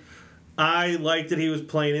funny. I liked that he was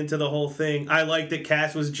playing into the whole thing. I liked that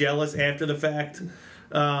Cass was jealous after the fact.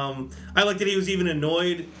 I liked that he was even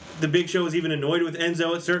annoyed. The Big Show was even annoyed with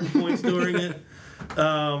Enzo at certain points during it.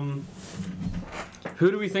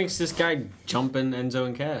 Who do we think's this guy jumping Enzo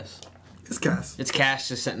and Cass? It's Cass. It's Cass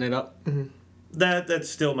just setting it up. That's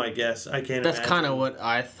still my guess. I can't. That's imagine. kind of what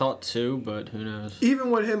I thought too, but who knows? Even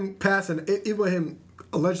with him passing, even with him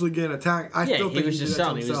allegedly getting attacked, I still think he was just did that to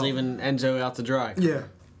selling. He was himself. leaving Enzo out to dry. Yeah.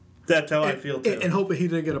 That's how I feel too. And hoping he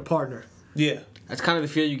didn't get a partner. Yeah. That's kind of the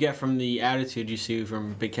feel you get from the attitude you see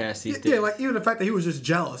from Big Cass these days. Yeah, like even the fact that he was just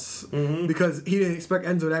jealous because he didn't expect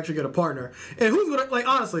Enzo to actually get a partner. And who's gonna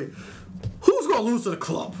honestly, who's gonna lose to the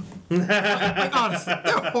club? like honestly,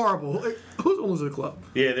 they're horrible. Like, who's gonna lose to the club?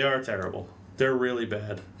 Yeah, they are terrible. They're really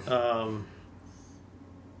bad.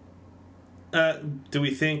 Do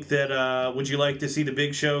we think that, would you like to see the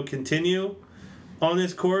Big Show continue on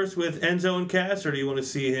this course with Enzo and Cass, or do you want to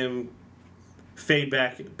see him fade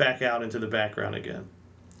back out into the background again?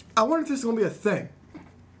 I wonder if this is gonna be a thing.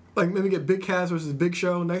 Like maybe get Big Cass versus Big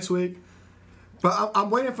Show next week. But I'm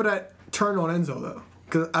waiting for that turn on Enzo though,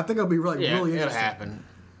 because I think it'll be really it'll interesting. happen.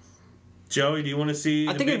 Joey, do you want to see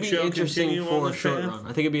I the think Big it'd be Show interesting continue for on a the short path? run. I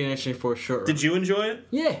think it'd be interesting for a short run. Did you enjoy it?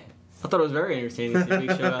 Yeah, I thought it was very entertaining to see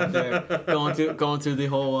Big Show out there going through the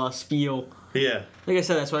whole spiel. Yeah. Like I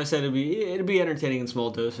said, that's why I said it'd be entertaining in small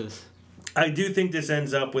doses, I do think this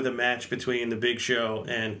ends up with a match between the Big Show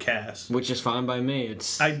and Cass. which is fine by me.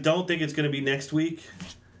 I don't think it's going to be next week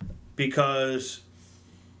because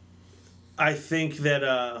I think that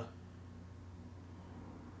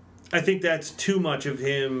I think that's too much of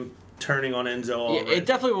him turning on Enzo already. It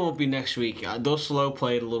definitely won't be next week. They'll slow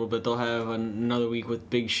play it a little bit. They'll have another week with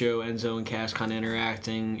Big Show, Enzo, and Cass kind of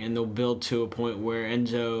interacting, and they'll build to a point where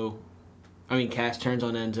Cass turns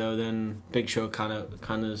on Enzo, then Big Show kind of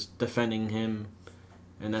is defending him,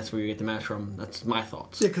 and that's where you get the match from. That's my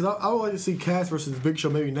thoughts. Yeah, because I would like to see Cass versus Big Show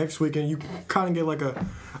maybe next week, and you kind of get like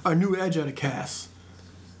a new edge out of Cass.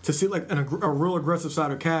 To see like a real aggressive side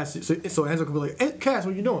of Cass, so Enzo can be like, hey, Cass,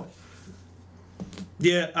 what you doing?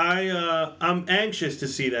 Yeah, I'm anxious to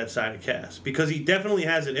see that side of Cass because he definitely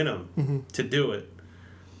has it in him to do it.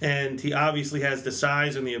 And he obviously has the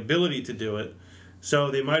size and the ability to do it. So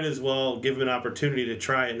they might as well give him an opportunity to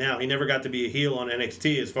try it now. He never got to be a heel on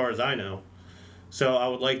NXT as far as I know. So I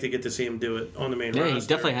would like to get to see him do it on the main roster. Yeah, he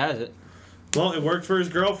definitely has it. Well, it worked for his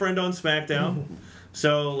girlfriend on SmackDown.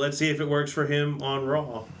 So let's see if it works for him on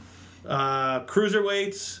Raw.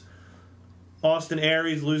 Cruiserweights. Austin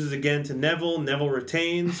Aries loses again to Neville. Neville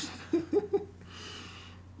retains.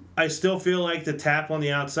 I still feel like the tap on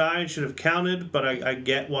the outside should have counted, but I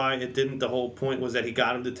get why it didn't. The whole point was that he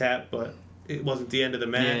got him to tap, but it wasn't the end of the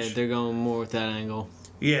match. Yeah, they're going more with that angle.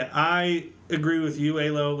 Yeah, I agree with you.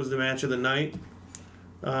 Alo was the match of the night.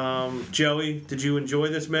 Joey, did you enjoy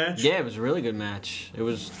this match? Yeah, it was a really good match. It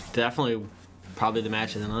was definitely probably the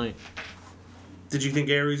match of the night. Did you think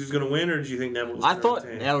Aries was going to win, or did you think Neville was I going thought to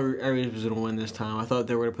retain? Aries was going to win this time. I thought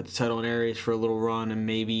they were going to put the title on Aries for a little run and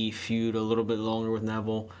maybe feud a little bit longer with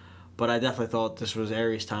Neville. But I definitely thought this was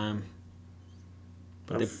Aries' time.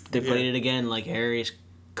 But they played it again like Aries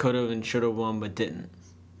could have and should have won, but didn't.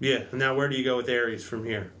 Yeah, now where do you go with Aries from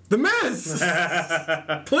here? The Miz!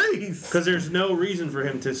 Please! Because there's no reason for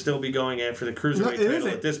him to still be going after the Cruiserweight title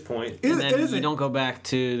isn't. at this point. And then you don't go back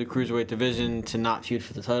to the Cruiserweight division to not feud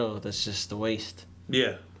for the title. That's just a waste.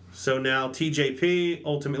 Yeah. So now TJP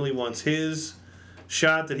ultimately wants his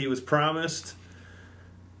shot that he was promised.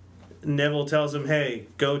 Neville tells him, hey,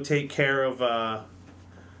 go take care of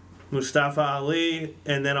Mustafa Ali,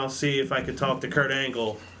 and then I'll see if I can talk to Kurt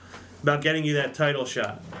Angle about getting you that title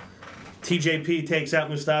shot. TJP takes out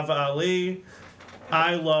Mustafa Ali.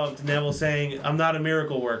 I loved Neville saying, I'm not a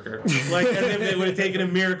miracle worker. Like, as if it would have taken a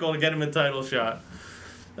miracle to get him a title shot.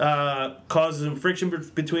 Causes some friction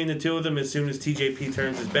between the two of them as soon as TJP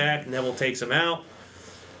turns his back. Neville takes him out.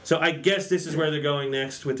 So I guess this is where they're going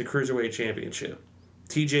next with the Cruiserweight Championship.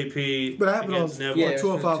 TJP But it happened against on Neville.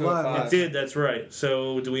 205 Live. It did, that's right.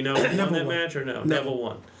 So do we know who won that match or no? Neville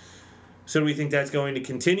won. So do we think that's going to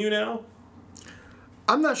continue now?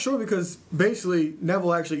 I'm not sure because basically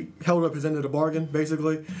Neville actually held up his end of the bargain,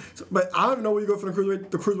 basically. So, but I don't even know where you go for the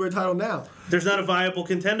cruiserweight title now. There's not a viable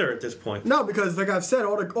contender at this point. No, because like I've said,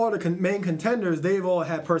 all the main contenders, they've all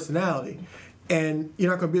had personality. And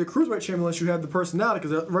you're not going to be a cruiserweight champion unless you have the personality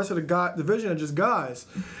because the rest of the division are just guys.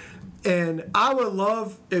 And I would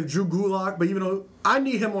love if Drew Gulak, but even though I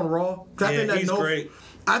need him on Raw. I think that he's great.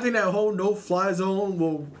 I think that whole no-fly zone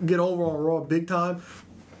will get over on Raw big time.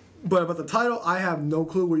 But about the title, I have no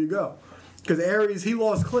clue where you go. Because Aries, he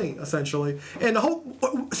lost clean, essentially. And the whole...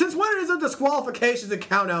 Since when is there disqualifications and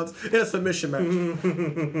countouts in a submission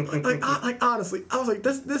match? like honestly, I was like,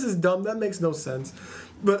 this is dumb. That makes no sense.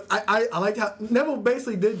 But I liked how... Neville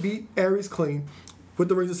basically did beat Aries clean with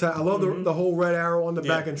the Rings of Saturn. I love the whole red arrow on the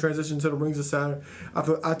back and transition to the Rings of Saturn.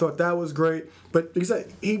 I thought that was great. But like I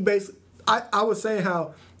said, he basically... I was saying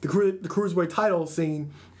how the cruiserweight title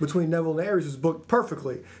scene between Neville and Aries was booked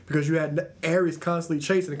perfectly because you had Aries constantly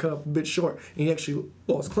chasing and coming up a bit short, and he actually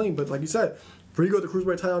lost clean. But like you said, redo the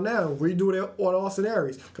cruiserweight title now, redo it on Austin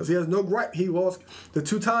Aries because he has no gripe. He lost the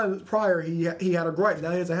 2 times prior. He had a gripe.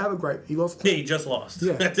 Now he doesn't have a gripe. He lost clean. Yeah, he just lost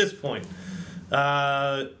Yeah. at this point.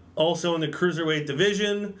 Also in the cruiserweight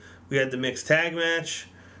division, we had the mixed tag match.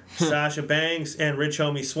 Sasha Banks and Rich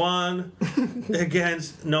Homie Swan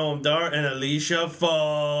against Noam Dar and Alicia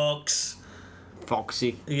Fox.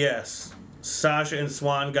 Foxy. Yes. Sasha and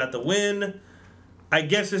Swan got the win. I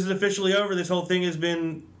guess this is officially over. This whole thing has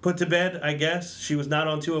been put to bed, I guess. She was not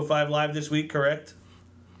on 205 Live this week, correct?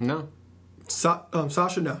 No.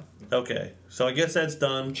 Sasha, no. Okay. So I guess that's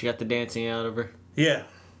done. She got the dancing out of her. Yeah.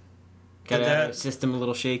 Got Did to that- have system a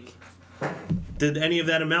little shake. Did any of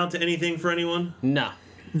that amount to anything for anyone? No.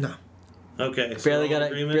 No. Okay. So Barely we're all got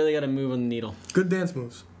in agreement? barely got to move on the needle. Good dance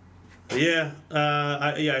moves. Yeah.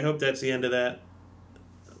 I hope that's the end of that.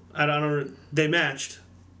 I don't. They matched.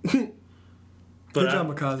 But Good job,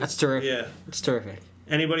 Makazi. That's terrific. yeah. It's terrific.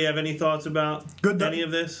 Anybody have any thoughts about Good any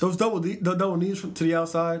of this? Those double knees to the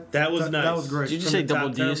outside. That was nice. That was great. Did you just From say the double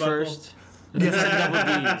top D's turnbuckle? first? You said double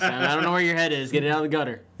D's. I don't know where your head is. Get it out of the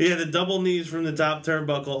gutter. Yeah, the double knees from the top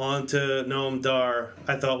turnbuckle onto Noam Dar,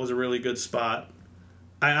 I thought was a really good spot.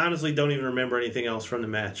 I honestly don't even remember anything else from the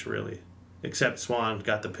match, really, except Swan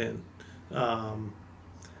got the pin.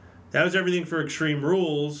 That was everything for Extreme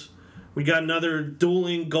Rules. We got another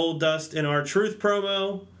dueling Goldust and R-Truth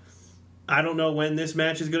promo. I don't know when this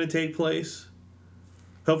match is going to take place.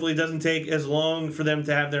 Hopefully it doesn't take as long for them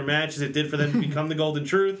to have their match as it did for them to become the Golden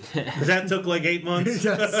Truth. Because that took like 8 months.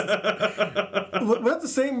 Yes. Was that the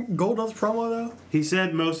same Goldust promo though? He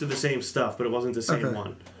said most of the same stuff, but it wasn't the same Okay.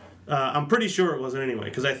 one. I'm pretty sure it wasn't anyway,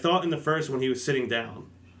 because I thought in the first one he was sitting down,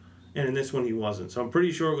 and in this one he wasn't. So I'm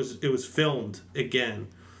pretty sure it was filmed again,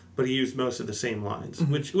 but he used most of the same lines,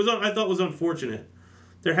 which was I thought was unfortunate.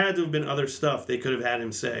 There had to have been other stuff they could have had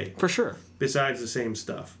him say For sure. besides the same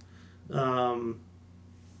stuff.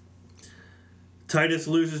 Titus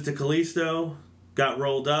loses to Kalisto, got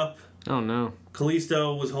rolled up. Oh, no.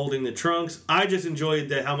 Kalisto was holding the trunks. I just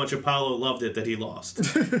enjoyed how much Apollo loved it that he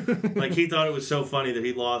lost. Like, he thought it was so funny that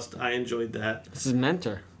he lost. I enjoyed that. This is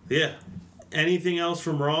mentor. Yeah. Anything else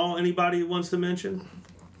from Raw anybody who wants to mention?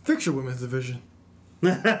 Fix your women's division.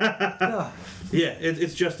 Yeah,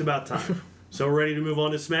 it's just about time. So we're ready to move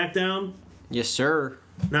on to SmackDown. Yes, sir.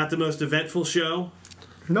 Not the most eventful show.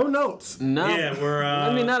 No notes. No. Yeah, we're...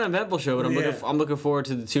 I mean, not an eventful show, but yeah. I'm looking forward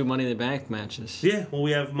to the 2 Money in the Bank matches. Yeah, well,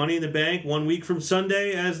 we have Money in the Bank 1 week from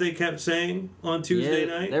Sunday, as they kept saying on Tuesday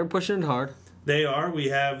Yeah, night. they were pushing it hard. They are. We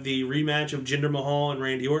have the rematch of Jinder Mahal and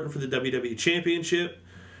Randy Orton for the WWE Championship.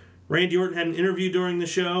 Randy Orton had an interview during the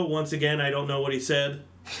show. Once again, I don't know what he said.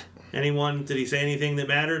 Anyone? Did he say anything that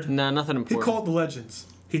mattered? No, nothing He important. called the legends.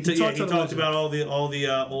 He talked to the talked legends. about all the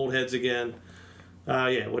old heads again.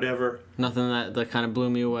 Yeah, whatever. Nothing that kind of blew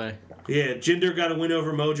me away. Yeah, Jinder got a win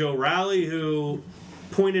over Mojo Rawley, who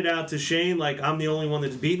pointed out to Shane, like, I'm the only one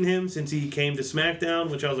that's beaten him since he came to SmackDown,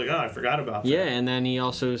 which I was like, oh, I forgot about that. Yeah, and then he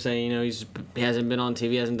also saying, he hasn't been on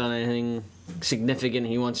TV, hasn't done anything significant.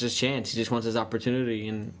 He wants his chance. He just wants his opportunity,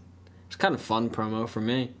 and it's kind of fun promo for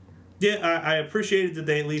me. Yeah, I appreciated that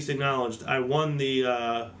they at least acknowledged I won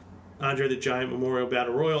the Andre the Giant Memorial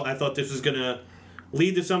Battle Royal. I thought this was going to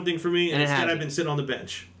lead to something for me, and And it instead hasn't. I've been sitting on the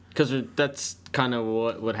bench. Because that's kind of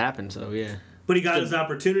what happens, though, yeah. But he got his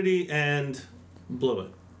opportunity and blew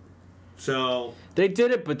it. So, They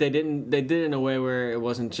did it, but they didn't. They did it in a way where it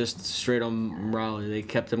wasn't just straight on Raleigh. They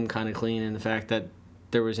kept him kind of clean in the fact that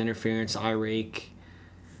there was interference, eye rake.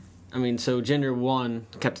 I mean, so Jinder won,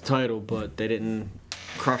 kept the title, but they didn't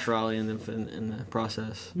crush Raleigh in the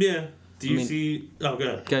process. yeah. Do you I mean- see... Oh,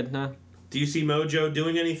 good. Good, no? Do you see Mojo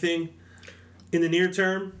doing anything in the near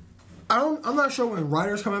term? I'm not sure when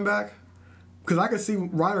Ryder's coming back, because I could see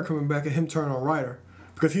Ryder coming back and him turning on Ryder,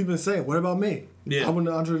 because he's been saying, "What about me? Yeah. I won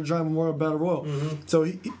the Andre the Giant Memorial Battle Royal." So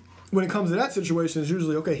when it comes to that situation, it's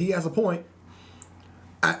usually okay. He has a point.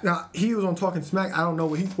 Now he was on Talking Smack. I don't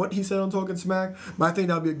know what he said on Talking Smack, but I think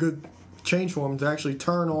that'd be a good change for him to actually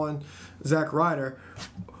turn on Zack Ryder,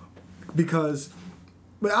 because.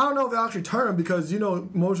 But I don't know if they'll actually turn him, because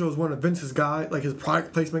Mojo is one of Vince's guys, like his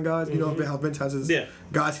product placement guys. You know how Vince has his Yeah.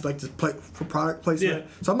 guys he likes to play for product placement.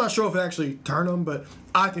 Yeah. So I'm not sure if it actually turn him, but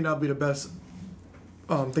I think that'll be the best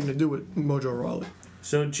thing to do with Mojo Rawley.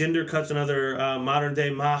 So Jinder cuts another modern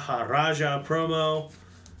day Maharaja promo,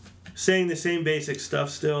 saying the same basic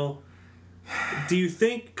stuff still. Do you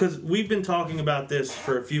think, because we've been talking about this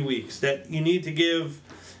for a few weeks, that you need to give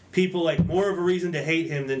people like more of a reason to hate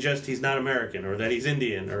him than just he's not American or that he's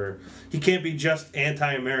Indian or he can't be just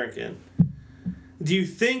anti-American. Do you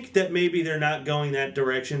think that maybe they're not going that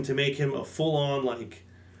direction to make him a full-on like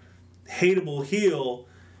hateable heel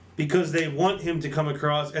because they want him to come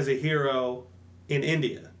across as a hero in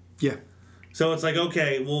India? Yeah. So it's like,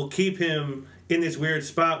 okay, we'll keep him in this weird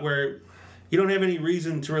spot where you don't have any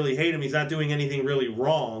reason to really hate him. He's not doing anything really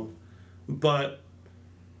wrong, but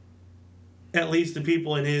at least the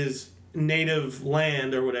people in his native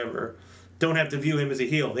land or whatever don't have to view him as a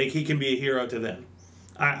heel. He can be a hero to them.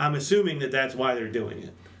 I'm assuming that that's why they're doing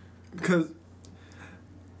it. Because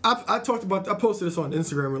I posted this on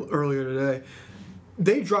Instagram earlier today.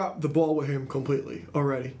 They dropped the ball with him completely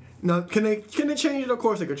already. Now, can they change it? Of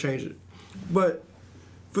course they could change it. But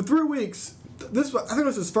for 3 weeks, I think it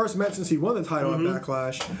was his first match since he won the title at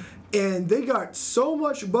Backlash, and they got so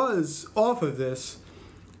much buzz off of this,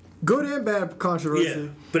 good and bad controversy. Yeah,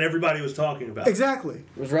 but everybody was talking about it. Exactly.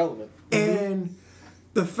 It was relevant. And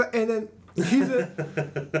and then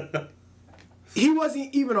he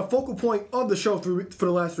wasn't even a focal point of the show for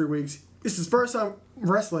the last 3 weeks. It's his first time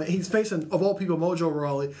wrestling. He's facing, of all people, Mojo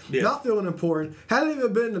Rawley. Yeah. Not feeling important. Hadn't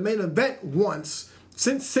even been in the main event once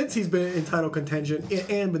since he's been in title contention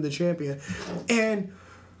and been the champion. And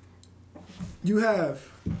you have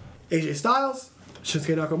AJ Styles,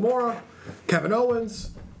 Shinsuke Nakamura, Kevin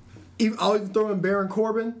Owens. I'll even throw in Baron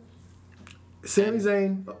Corbin, Sami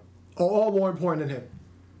Zayn, are all more important than him.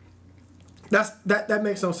 That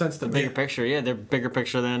makes no sense to me. Bigger picture, yeah, they're bigger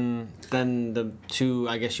picture than the two,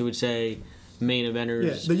 I guess you would say, main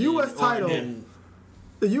eventers. Yeah, the U.S. title.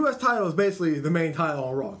 The U.S. title is basically the main title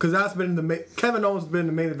on Raw because that's been Kevin Owens has been in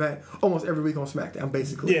the main event almost every week on SmackDown,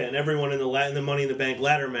 basically. Yeah, and everyone in the Money in the Bank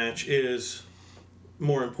ladder match is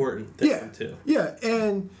more important than him too. Yeah,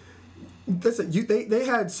 and that's it. They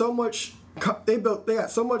had so much. They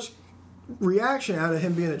got so much reaction out of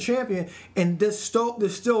him being a champion, and there's still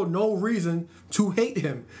no reason to hate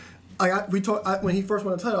him. When he first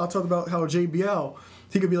won the title, I talked about how JBL,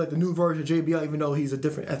 he could be like the new version of JBL, even though he's a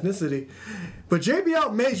different ethnicity. But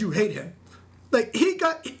JBL made you hate him. Like he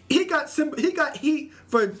got heat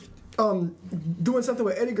for doing something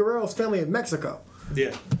with Eddie Guerrero's family in Mexico.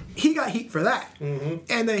 Yeah, he got heat for that, and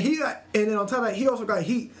then on top of that, he also got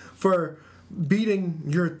heat for beating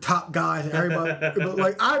your top guys and everybody. But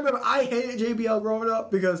like I remember, I hated JBL growing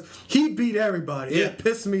up because he beat everybody. Yeah. It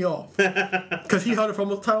pissed me off because he held it for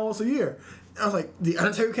almost title almost a year. I was like, the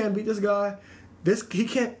Undertaker can't beat this guy. This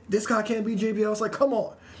guy can't beat JBL. I was like, come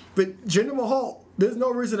on. But Jinder Mahal, there's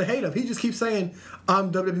no reason to hate him. He just keeps saying,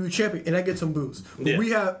 I'm WWE champion, and that gets him booze. But we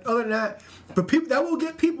have, other than that, but people that will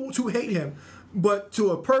get people to hate him. But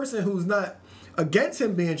to a person who's not against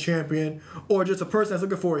him being champion, or just a person that's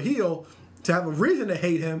looking for a heel, to have a reason to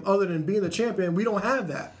hate him other than being the champion, we don't have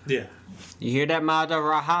that. Yeah. You hear that, Mada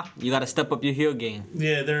Raha? You got to step up your heel game.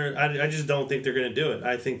 Yeah, I just don't think they're going to do it.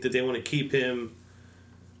 I think that they want to keep him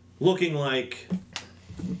looking like,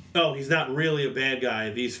 oh, he's not really a bad guy.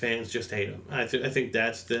 These fans just hate him. I think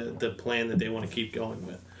that's the plan that they want to keep going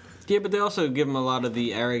with. Yeah, but they also give him a lot of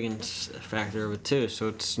the arrogance factor of it too, so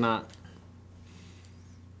it's not.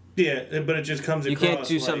 Yeah, but it just comes across. You can't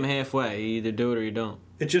do something halfway. You either do it or you don't.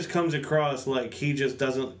 It just comes across like he just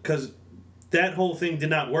doesn't, because that whole thing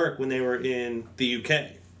did not work when they were in the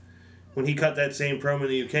UK. When he cut that same promo in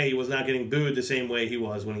the UK, he was not getting booed the same way he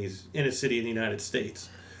was when he's in a city in the United States.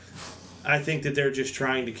 I think that they're just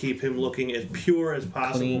trying to keep him looking as pure as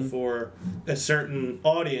possible Clean. for a certain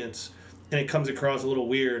audience, and it comes across a little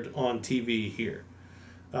weird on TV here.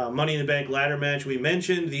 Money in the Bank ladder match we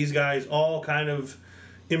mentioned. These guys all kind of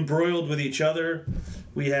embroiled with each other.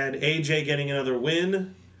 We had AJ getting another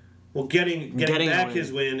win. Well, getting back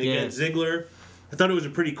his win against Ziggler. I thought it was a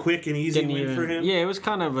pretty quick and easy win for him. Yeah, it was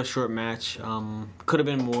kind of a short match. Could have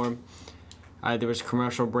been more. There was a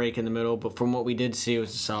commercial break in the middle, but from what we did see, it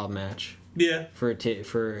was a solid match. Yeah. For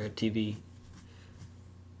TV.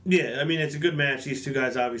 Yeah, I mean, it's a good match. These two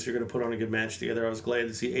guys obviously are going to put on a good match together. I was glad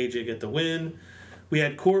to see AJ get the win. We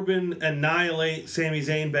had Corbin annihilate Sami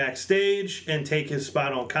Zayn backstage and take his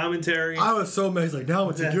spot on commentary. I was so amazed. Like, now I'm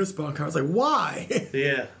going to take your spot on commentary. I was like, why?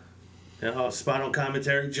 Yeah. Spot on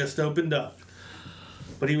commentary just opened up.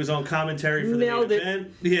 But he was on commentary for the main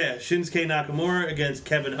event. Yeah, Shinsuke Nakamura against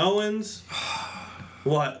Kevin Owens.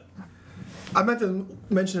 What? I meant to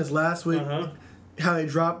mention this last week. How they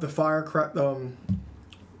dropped the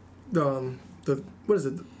what is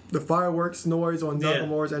it? The fireworks noise on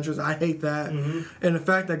Nakamura's entrance. I hate that. And the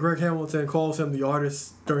fact that Greg Hamilton calls him the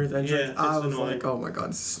artist during his entrance, I was annoying. Like, oh my god,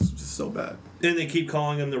 this is just so bad. And they keep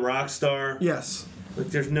calling him the rock star. Yes. Like,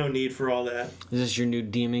 there's no need for all that. Is this your new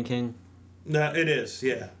Demon King? No, it is,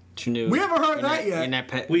 yeah. Chanute. We haven't heard that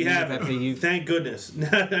yet. We haven't. Thank goodness.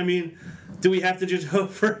 I mean, do we have to just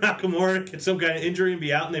hope for Nakamura to get some kind of injury and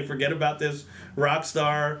be out and they forget about this rock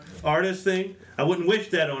star artist thing? I wouldn't wish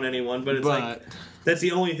that on anyone, but it's like that's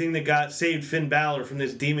the only thing that saved Finn Balor from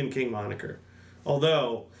this Demon King moniker.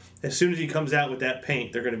 Although, as soon as he comes out with that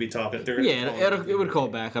paint, they're going to be talking. It would call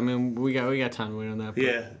back. I mean, we got time to wait on that. But.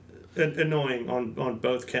 Yeah, annoying on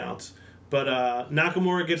both counts. But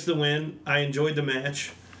Nakamura gets the win. I enjoyed the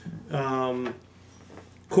match.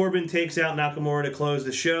 Corbin takes out Nakamura to close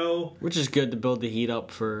the show. Which is good to build the heat up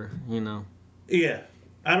for, Yeah.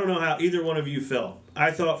 I don't know how either one of you felt.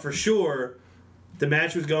 I thought for sure the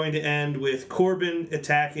match was going to end with Corbin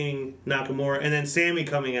attacking Nakamura and then Sammy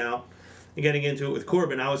coming out and getting into it with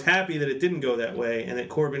Corbin. I was happy that it didn't go that way and that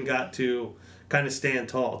Corbin got to kind of stand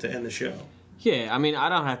tall to end the show. Yeah, I mean, I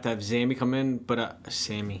don't have to have Sammy come in, but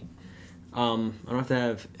Sammy. I don't have to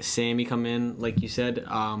have Sammy come in, like you said,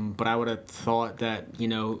 but I would have thought that,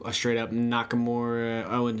 a straight-up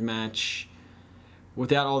Nakamura-Owens match,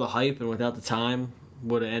 without all the hype and without the time,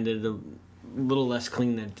 would have ended a little less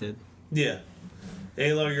clean than it did. Yeah.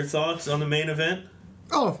 Alo, your thoughts on the main event?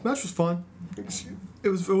 Oh, match was fun. It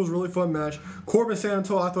was a really fun match. Corbin standing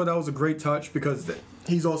tall, I thought that was a great touch because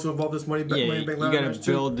he's also involved in this Money Bank you ladder got match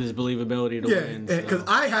to build his believability to win. Yeah, because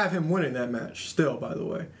I have him winning that match still, by the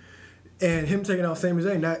way. And him taking out Sami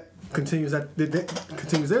Zayn, that continues their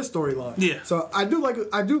storyline. Yeah. So I do like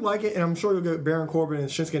it, and I'm sure you'll get Baron Corbin and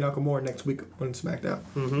Shinsuke Nakamura next week on SmackDown.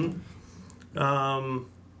 Mm-hmm.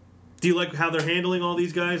 Do you like how they're handling all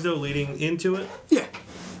these guys though, leading into it? Yeah.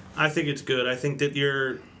 I think it's good. I think that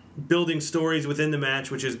you're building stories within the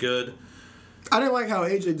match, which is good. I didn't like how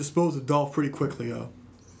AJ disposed of Dolph pretty quickly, though.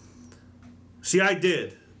 See, I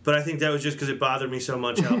did, but I think that was just because it bothered me so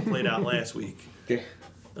much how it played out last week. Yeah.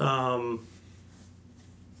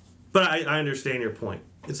 But I understand your point.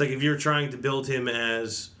 It's like if you're trying to build him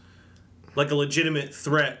as like a legitimate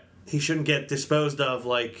threat, he shouldn't get disposed of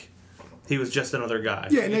like he was just another guy.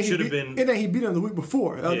 Yeah, and it should have been. And then he beat him the week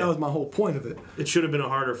before. That was my whole point of it. It should have been a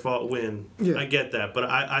harder fought win. Yeah. I get that, but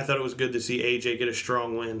I thought it was good to see AJ get a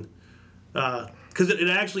strong win. Because it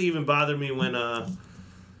actually even bothered me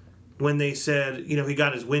when they said, he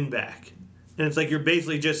got his win back. And it's like you're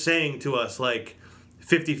basically just saying to us, like,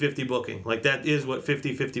 50-50 booking. Like, that is what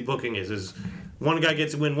 50-50 booking is one guy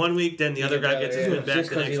gets a win one week, then the other guy gets his win back just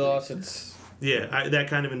the next week. Just because he lost, Yeah, that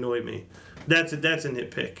kind of annoyed me. That's a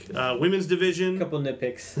nitpick. Women's division. couple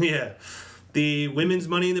nitpicks. Yeah. The women's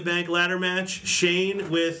Money in the Bank ladder match. Shane,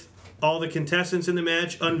 with all the contestants in the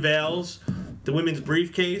match, unveils the women's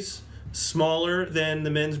briefcase. Smaller than the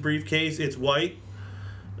men's briefcase. It's white.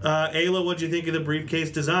 Ayla, what do you think of the briefcase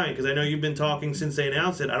design? Because I know you've been talking since they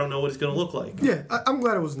announced it. I don't know what it's going to look like. Yeah, I'm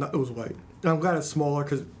glad it was white. And I'm glad it's smaller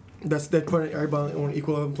because they're putting everybody on an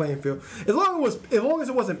equal level playing field. As long as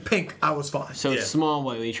it wasn't pink, I was fine. So it's small.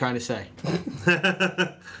 What are you trying to say?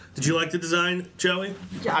 Did you like the design, Joey?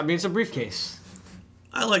 Yeah, I mean it's a briefcase.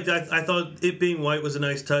 I liked that. I thought it being white was a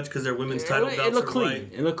nice touch because their women's title belts it looked are clean. white.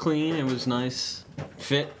 It looked clean. It was nice.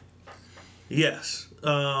 Fit. Yes.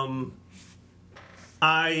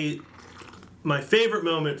 My favorite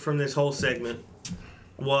moment from this whole segment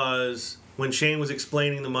was when Shane was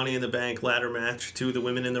explaining the Money in the Bank ladder match to the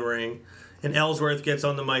women in the ring, and Ellsworth gets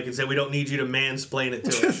on the mic and said, "We don't need you to mansplain it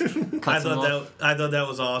to us." I thought that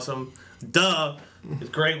was awesome. Duh. It's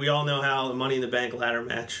great. We all know how the Money in the Bank ladder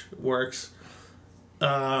match works.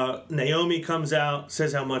 Naomi comes out,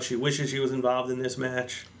 says how much she wishes she was involved in this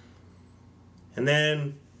match. And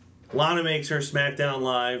then Lana makes her SmackDown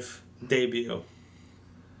Live debut.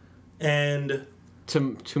 And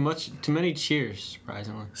too many cheers,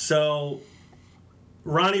 surprisingly. So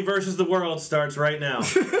Ronnie versus the World starts right now.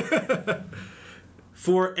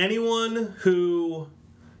 For anyone who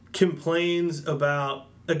complains about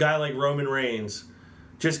a guy like Roman Reigns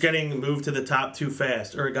just getting moved to the top too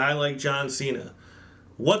fast, or a guy like John Cena,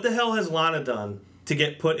 what the hell has Lana done to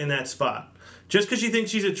get put in that spot? Just because she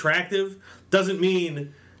thinks she's attractive doesn't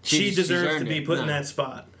mean she deserves to be put in that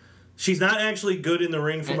spot. She's not actually good in the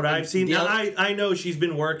ring from what I've seen. Now, I know she's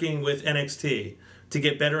been working with NXT to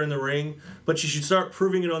get better in the ring, but she should start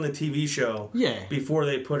proving it on the TV show before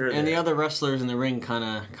they put her there. And the other wrestlers in the ring kind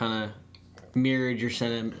of mirrored your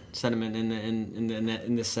sentiment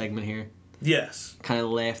in this segment here. Yes. Kind of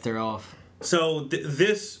laughed her off. So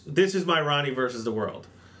this is my Ronnie versus the World.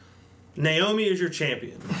 Naomi is your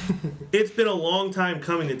champion. It's been a long time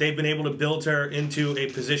coming that they've been able to build her into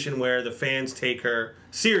a position where the fans take her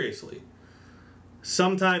seriously.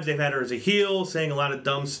 Sometimes they've had her as a heel, saying a lot of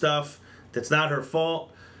dumb stuff that's not her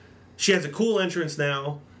fault. She has a cool entrance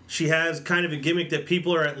now. She has kind of a gimmick that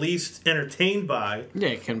people are at least entertained by. Yeah,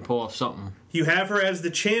 it can pull off something. You have her as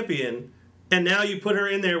the champion, and now you put her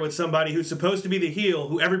in there with somebody who's supposed to be the heel,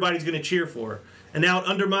 who everybody's going to cheer for. And now it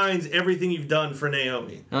undermines everything you've done for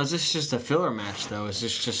Naomi. Now, is this just a filler match, though? Is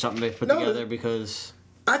this just something they put No, together because...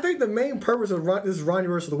 I think the main purpose of this Ronnie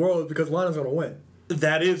versus the World is because Lana's going to win.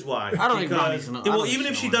 That is why. I don't think Ronnie's gonna... Well, even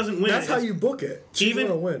if she doesn't win... That's how you book it. She's going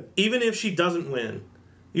to win. Even if she doesn't win,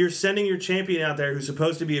 you're sending your champion out there who's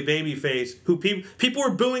supposed to be a babyface, who people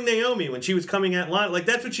were booing Naomi when she was coming at Lana. Like,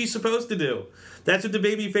 that's what she's supposed to do. That's what the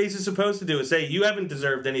babyface is supposed to do, is say, you haven't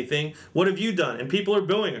deserved anything. What have you done? And people are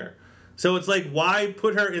booing her. So it's like, why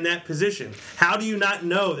put her in that position? How do you not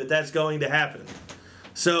know that that's going to happen?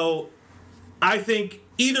 So I think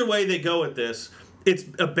either way they go with this, it's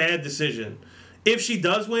a bad decision. If she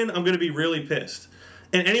does win, I'm going to be really pissed.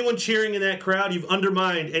 And anyone cheering in that crowd, you've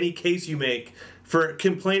undermined any case you make for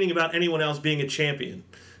complaining about anyone else being a champion.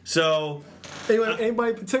 So...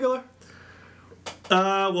 Anybody in particular?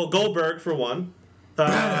 Well, Goldberg for one.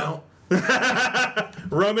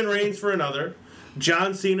 Roman Reigns for another.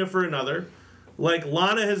 John Cena for another. Like,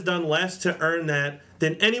 Lana has done less to earn that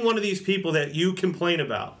than any one of these people that you complain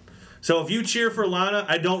about. So if you cheer for Lana,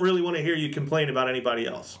 I don't really want to hear you complain about anybody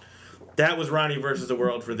else. That was Ronnie versus the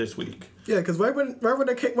World for this week. Yeah, because right when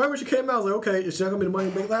she came out, I was like, okay, she's not going to be the Money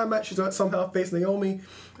in the Bank ladder match. She's going to somehow face Naomi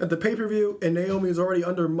at the pay-per-view, and Naomi is already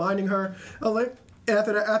undermining her. I was like,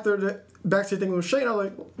 after the backstage thing with Shane, I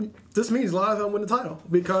was like, this means Lana's going to win the title,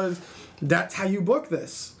 because that's how you book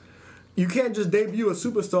this. You can't just debut a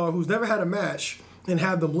superstar who's never had a match and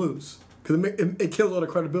have them lose, because it kills all the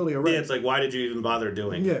credibility already. Yeah, it's like, why did you even bother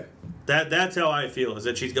doing it? Yeah. That's how I feel, is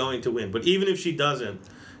that she's going to win. But even if she doesn't,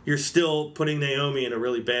 you're still putting Naomi in a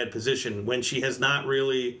really bad position when she has not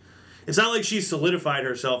really... It's not like she's solidified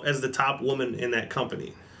herself as the top woman in that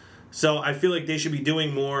company. So I feel like they should be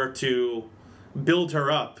doing more to build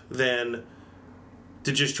her up than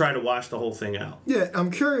to just try to wash the whole thing out. Yeah, I'm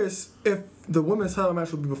curious if the women's title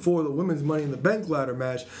match will be before the women's Money in the Bank ladder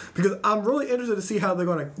match, because I'm really interested to see how they're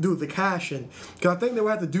going to do the cash-in. Because I think they will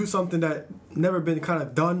have to do something that never been kind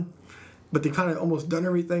of done, but they kind of almost done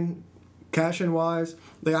everything cash-in wise.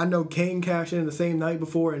 Like, I know Kane cashed in the same night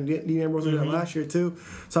before, and Dean Ambrose did that last year too.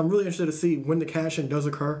 So I'm really interested to see when the cash-in does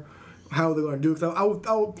occur, how they're going to do it. So I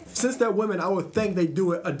would, since they're women, I would think they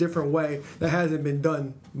do it a different way that hasn't been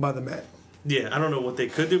done by the men. Yeah, I don't know what they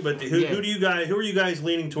could do, but who are you guys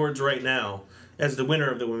leaning towards right now as the winner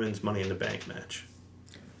of the women's Money in the Bank match?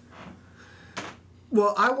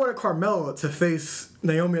 Well, I wanted Carmella to face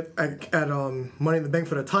Naomi at Money in the Bank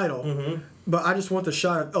for the title, but I just want the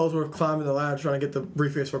shot of Ellsworth climbing the ladder trying to get the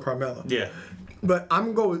briefcase for Carmella. Yeah. But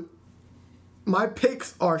I'm going with... My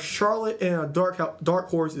picks are Charlotte, and a dark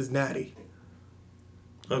horse is Natty.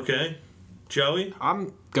 Okay. Joey?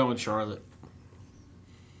 I'm going Charlotte.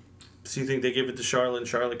 So you think they give it to Charlotte and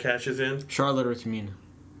Charlotte cashes in? Charlotte or Tamina.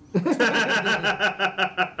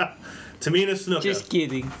 Tamina Snuka. Just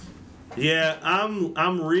kidding. Yeah,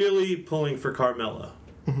 I'm really pulling for Carmella.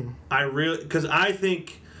 Because I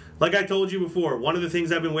think, like I told you before, one of the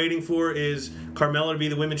things I've been waiting for is Carmella to be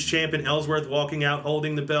the women's champion, Ellsworth walking out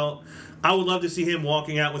holding the belt. I would love to see him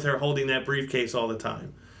walking out with her holding that briefcase all the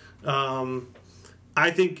time.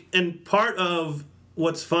 I think, and part of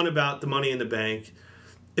what's fun about the Money in the Bank,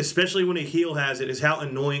 especially when a heel has it, is how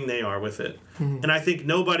annoying they are with it. And I think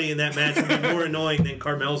nobody in that match would be more annoying than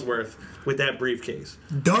Carmellsworth with that briefcase.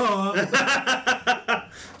 Duh!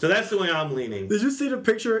 So that's the way I'm leaning. Did you see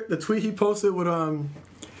the tweet he posted with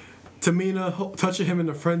Tamina touching him in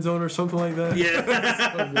the friend zone or something like that?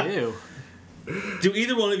 Yeah. Ew. Do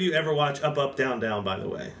either one of you ever watch Up, Up, Down, Down, by the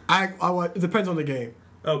way? It depends on the game.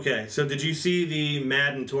 Okay, so did you see the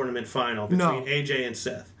Madden tournament final between AJ and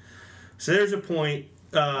Seth? So there's a point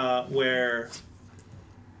where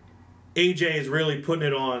AJ is really putting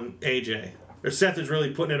it on AJ. Or Seth is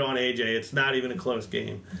really putting it on AJ. It's not even a close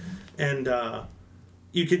game. And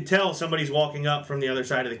you can tell somebody's walking up from the other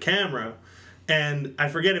side of the camera. And I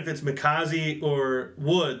forget if it's Mikaze or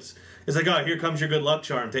Woods. It's like, oh, here comes your good luck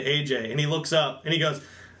charm to AJ. And he looks up and he goes,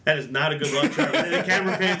 that is not a good luck charm. And then the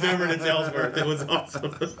camera pans over and it's Ellsworth. It was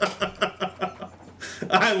awesome.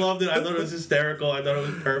 I loved it. I thought it was hysterical. I thought it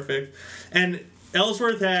was perfect. And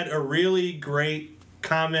Ellsworth had a really great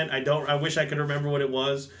comment. I wish I could remember what it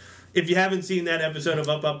was. If you haven't seen that episode of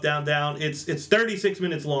Up, Up, Down, Down, it's 36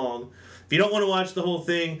 minutes long. If you don't want to watch the whole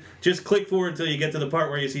thing, just click forward until you get to the part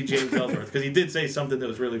where you see James Ellsworth, because he did say something that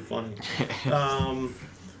was really funny.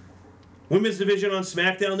 Women's division on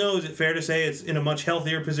SmackDown, though, is it fair to say it's in a much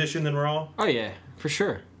healthier position than Raw? Oh, yeah, for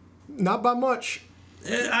sure. Not by much.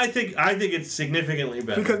 I think it's significantly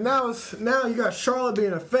better. Because now you got Charlotte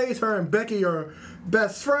being a face, her and Becky are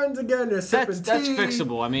best friends again. They're sipping That's tea.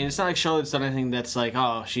 fixable. I mean, it's not like Charlotte's done anything that's like,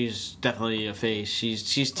 oh, she's definitely a face. She's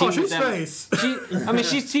teamed with them. Face.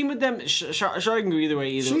 She's teamed with them. Charlotte can go either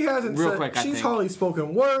way. She hasn't real said, quick. I she's think hardly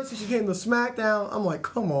spoken words since she came to SmackDown. I'm like,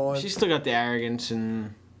 come on. she's still got the arrogance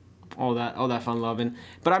and all that fun loving.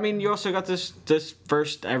 But I mean, you also got this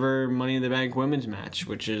first ever Money in the Bank women's match,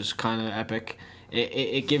 which is kind of epic.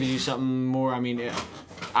 It gives you something more. I mean,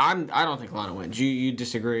 I don't think Lana wins. You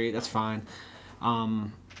disagree? That's fine. But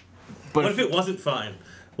what if it wasn't fine?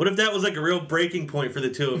 What if that was like a real breaking point for the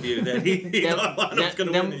two of you? That Lana's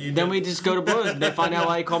going to win. And you then don't? we just go to blows. And they find out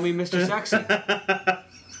why he called me Mr. Sexy.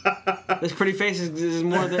 This pretty face is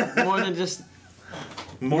more than just.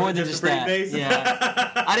 More than just a pretty that. face?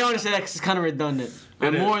 Yeah. I don't want to say that because it's kind of redundant.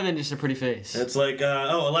 But more than just a pretty face. It's like,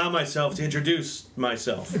 allow myself to introduce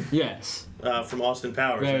myself. Yes. From Austin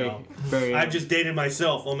Powers. Very. I've just dated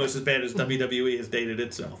myself almost as bad as WWE has dated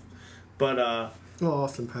itself. But,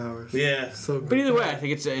 Austin Powers. yeah. So good. But either way, I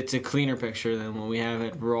think it's a cleaner picture than what we have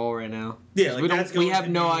at Raw right now. Yeah, like we have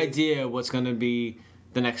no idea what's going to be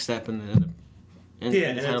the next step in the and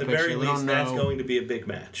at the very least, that's going to be a big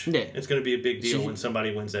match. Yeah. It's going to be a big deal when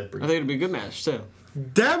somebody wins that I brief. think it'll be a good match too.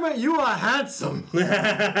 Damn it, you are handsome. Oh,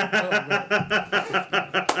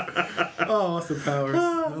 Austin Powers.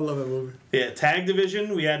 I love that movie. Yeah, tag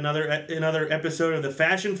division. We had another episode of the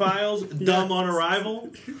Fashion Files. Dumb on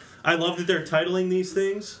Arrival. I love that they're titling these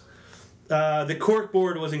things. The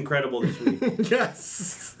corkboard was incredible this week.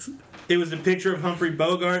 Yes. It was a picture of Humphrey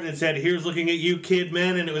Bogart, and it said, "Here's looking at you,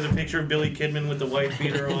 Kidman," and it was a picture of Billy Kidman with the white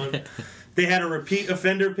beater on. They had a repeat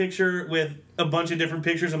offender picture with a bunch of different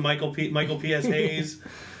pictures of Michael P.S. Hayes.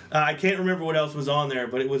 I can't remember what else was on there,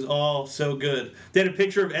 but it was all so good. They had a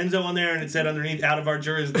picture of Enzo on there, and it said underneath, "Out of our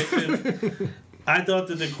jurisdiction." I thought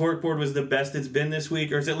that the corkboard was the best it's been this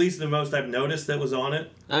week, or it's at least the most I've noticed that was on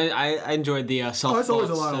it. I enjoyed the self. There's always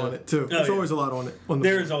a lot on it, too. There's always a lot on it.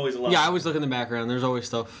 There is always a lot. Yeah, I always look in the background. There's always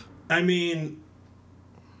stuff. I mean,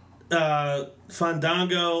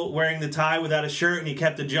 Fandango wearing the tie without a shirt and he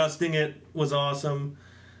kept adjusting it was awesome.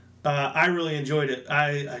 I really enjoyed it.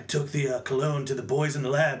 I took the cologne to the boys in the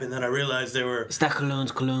lab and then I realized It's not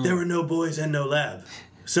cologne's cologne. there were no boys and no lab.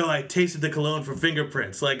 So I tasted the cologne for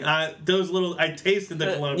fingerprints. Like I tasted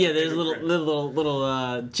the cologne. Yeah, for there's fingerprints.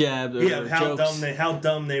 little jab. Yeah, how jokes.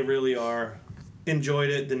 dumb they really are.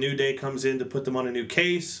 Enjoyed it. The New Day comes in to put them on a new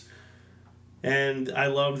case. And I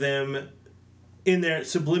love them in there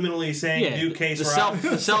subliminally saying new case the rock.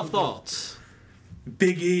 self thoughts.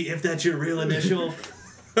 Big E, if that's your real initial.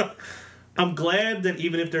 I'm glad that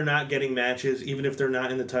even if they're not getting matches, even if they're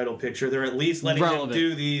not in the title picture, they're at least letting them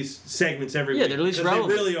do these segments every week. Yeah, they're at least because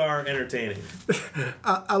relevant. they really are entertaining.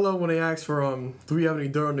 I love when they ask for do we have any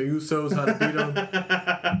dirt on the Usos, how to beat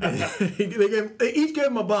them? they each gave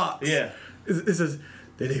him a box. Yeah. It says,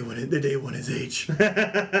 did they want his age?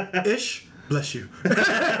 Ish? Bless you.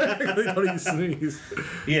 They don't even sneeze.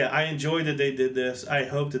 Yeah, I enjoyed that they did this. I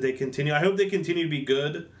hope that they continue. I hope they continue to be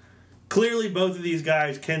good. Clearly, both of these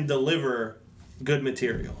guys can deliver good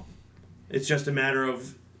material. It's just a matter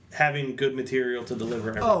of having good material to deliver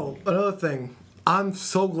every week. Another thing. I'm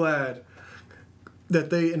so glad that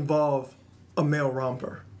they involve a male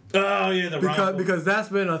romper. Oh, yeah, Because that's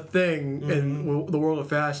been a thing in the world of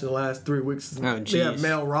fashion the last 3 weeks. Oh, they have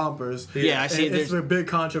male rompers. Yeah, I see. It's a big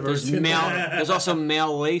controversy. There's also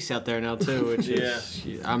male lace out there now too, which is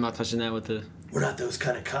I'm not touching that with the. We're not those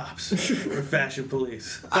kind of cops. We're fashion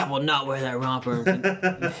police. I will not wear that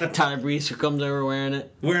romper. Tyler Breeze comes over wearing it.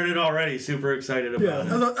 Wearing it already. Super excited about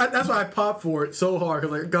it. That's why I popped for it so hard.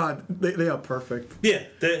 Because, God, they are perfect. Yeah,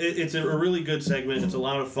 it's a really good segment. It's a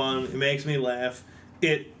lot of fun. It makes me laugh.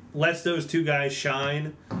 It lets those two guys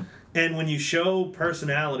shine. And when you show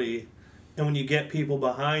personality and when you get people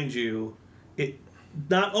behind you, it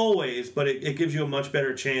not always, but it gives you a much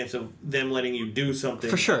better chance of them letting you do something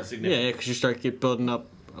For sure. significant. Yeah, because you start building up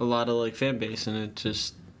a lot of fan base, and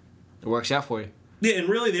it works out for you. Yeah, and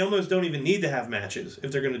really, they almost don't even need to have matches if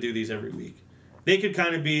they're going to do these every week. They could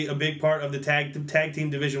kind of be a big part of the tag team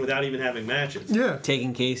division without even having matches. Yeah.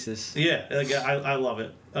 Taking cases. Yeah, I love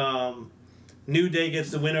it. New Day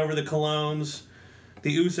gets the win over the Colognes.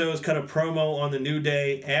 The Usos cut a promo on the New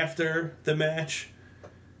Day after the match.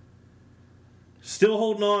 Still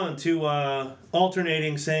holding on to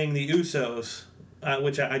alternating saying the Usos,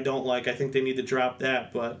 which I don't like. I think they need to drop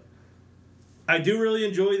that, but I do really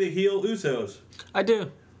enjoy the heel Usos. I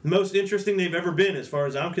do. Most interesting they've ever been, as far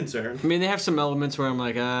as I'm concerned. I mean, they have some elements where I'm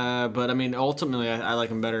like, but I mean, ultimately, I like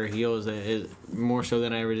them better heels, more so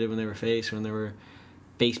than I ever did when they were face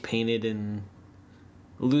painted and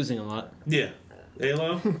losing a lot. Yeah.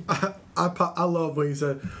 Halo? I love when he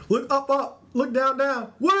said, "Look up, look down.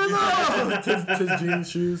 What is up?" his jeans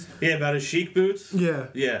shoes. Yeah, about his chic boots. Yeah.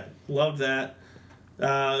 Yeah, love that.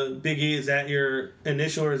 Big E, is that your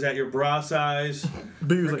initial or is that your bra size?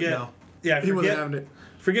 But he was like, no. Yeah, He wasn't having it.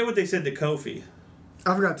 Forget what they said to Kofi.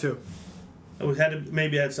 I forgot too.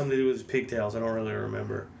 Maybe it had something to do with his pigtails. I don't really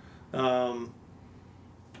remember.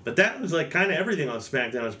 But that was like kind of everything on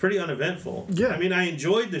SmackDown. It was pretty uneventful. Yeah. I mean, I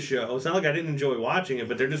enjoyed the show. It's not like I didn't enjoy watching it,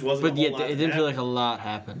 but there just wasn't. But a whole yeah, lot it that didn't feel happened. like a lot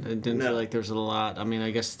happened. It didn't feel No. like there was a lot. I mean, I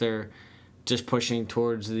guess they're just pushing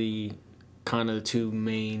towards the kind of the two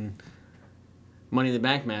main Money in the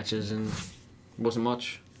Bank matches, and wasn't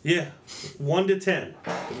much. Yeah, 1 to 10.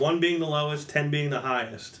 1 being the lowest, 10 being the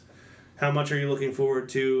highest. How much are you looking forward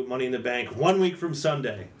to Money in the Bank 1 week from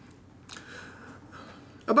Sunday?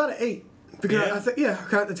 About an 8. Because Yeah? I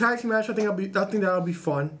think the tag team match I think that'll be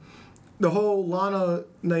fun. The whole Lana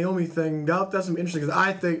Naomi thing that's interesting because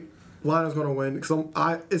I think Lana's gonna win because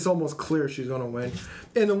it's almost clear she's gonna win.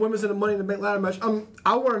 And the women's in the Money in the Bank ladder match,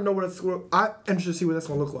 I want to know I'm interested to see what that's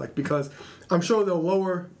gonna look like because I'm sure they'll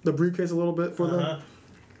lower the briefcase a little bit for them.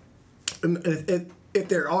 And if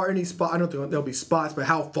there are any spots, I don't think there'll be spots, but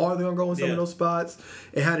how far they're gonna go in some of those spots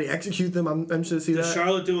and how they execute them, I'm interested to see Does that.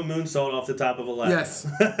 Charlotte do a moonsault off the top of a ladder? Yes.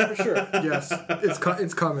 For sure. Yes,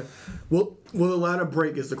 it's coming. Will the ladder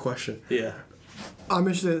break is the question. Yeah. I'm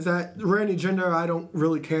interested in that. Randy Jinder, I don't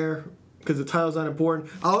really care because the title's not important.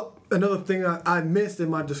 Another thing I missed in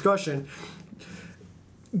my discussion,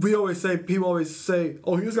 people always say,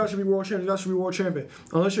 oh, this guy should be world champion, this guy should be world champion.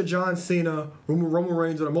 Unless you're John Cena, Roman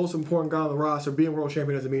Reigns, or the most important guy on the roster, being world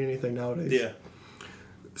champion doesn't mean anything nowadays. Yeah.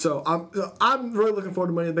 So I'm really looking forward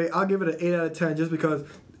to Money in the Bank. I'll give it an 8 out of 10 just because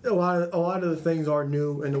a lot of the things are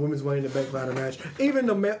new in the women's Money in the Bank ladder match. Even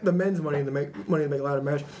the men's Money in the Bank ladder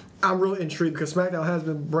match, I'm really intrigued because SmackDown has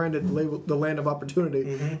been branded the land of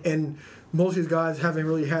opportunity, and most of these guys haven't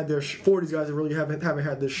really had their 40s guys haven't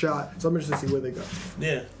had this shot. So I'm interested to see where they go.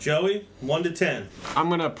 Yeah. Joey, 1 to 10. I'm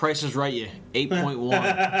gonna Prices Right you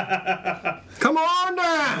 8.1. Come on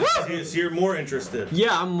now! So you're more interested.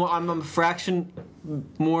 Yeah, I'm a fraction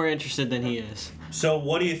more interested than he is. So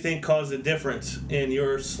what do you think caused the difference in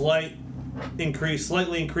your slightly increased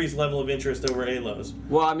level of interest over Halo's?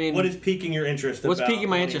 Well, I mean, What is piquing your interest? what's about piquing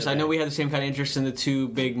my Money in interest? the I know Bank? we had the same kind of interest in the two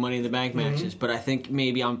big Money in the Bank matches, but I think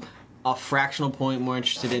maybe I'm a fractional point more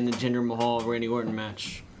interested in the Jinder Mahal Randy Orton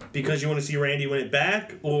match Because you want to see Randy win it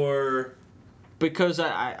back, or because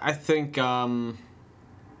I think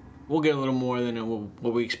we'll get a little more than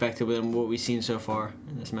what we expected than what we've seen so far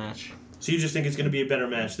in this match. so you just think it's going to be a better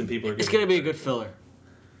match than people are It's giving gonna be a it? good filler.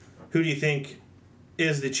 Who do you think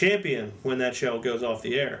is the champion when that show goes off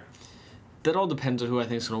the air? That all depends on who I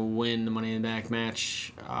think is gonna win the Money in the Bank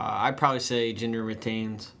match. I'd probably say Jinder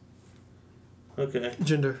retains. Okay.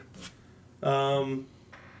 Jinder.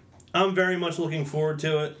 I'm very much looking forward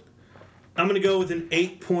to it. I'm going to go with an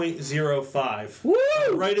 8.05. Woo!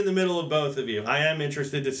 Right in the middle of both of you. I am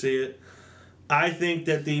interested to see it. I think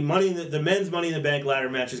that the men's Money in the Bank ladder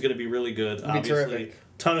match is going to be really good. Obviously, terrific.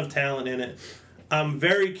 Ton of talent in it. I'm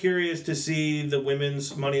very curious to see the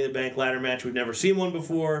women's Money in the Bank ladder match. We've never seen one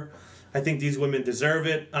before. I think these women deserve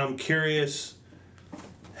it. I'm curious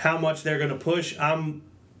how much they're going to push.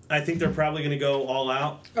 I think they're probably going to go all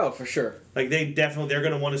out. Oh, for sure. Like they're going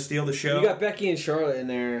to want to steal the show. You got Becky and Charlotte in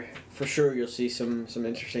there. For sure, you'll see some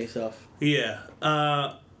interesting stuff. Yeah. I'm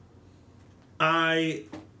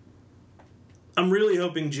really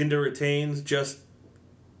hoping Jinder retains just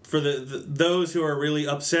for those who are really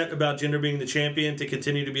upset about Jinder being the champion to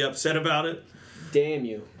continue to be upset about it. Damn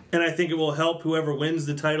you. And I think it will help whoever wins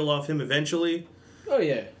the title off him eventually. Oh,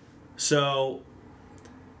 yeah. So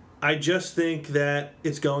I just think that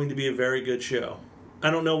it's going to be a very good show. I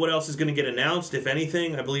don't know what else is going to get announced, if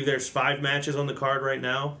anything. I believe there's 5 matches on the card right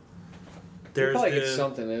now. You'll probably get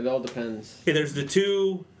something. It all depends. Yeah, there's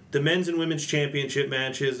the men's and women's championship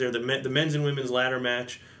matches. There's the men's and women's ladder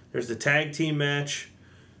match. There's the tag team match.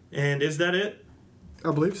 And is that it?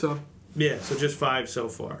 I believe so. Yeah, so just 5 so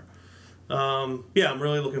far. Yeah, I'm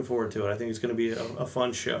really looking forward to it. I think it's going to be a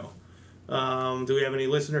fun show. Do we have any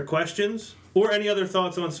listener questions? Or any other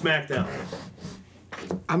thoughts on SmackDown?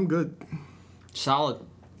 I'm good. Solid.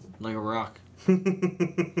 Like a rock. All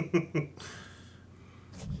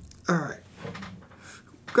right.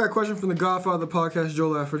 Got a question from the Godfather podcast, Joe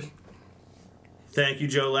Lafferty. Thank you,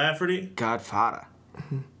 Joe Lafferty. Godfather.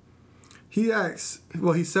 He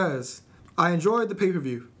says, I enjoyed the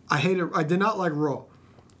pay-per-view. I did not like Raw.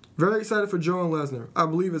 Very excited for Joe and Lesnar. I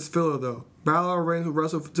believe it's filler, though. Balor and Reigns will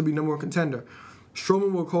wrestle to be number 1 contender.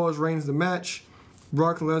 Strowman will cause Reigns the match.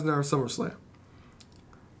 Brock and Lesnar at SummerSlam.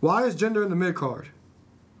 Why is Jinder in the mid card?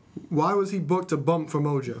 Why was he booked to bump for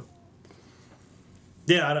Mojo?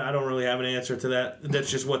 Yeah, I don't really have an answer to that.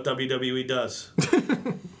 That's just what WWE does.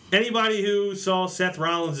 Anybody who saw Seth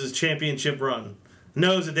Rollins' championship run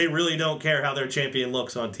knows that they really don't care how their champion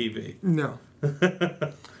looks on TV. No.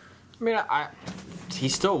 I mean, he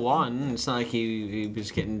still won. It's not like he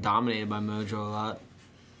was getting dominated by Mojo a lot.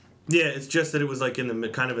 Yeah, it's just that it was like in the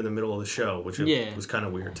middle of the show, which was kind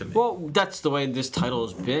of weird to me. Well, that's the way this title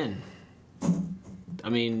has been. I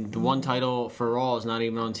mean, the one title for Raw is not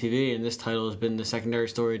even on TV, and this title has been the secondary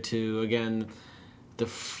story to, again, the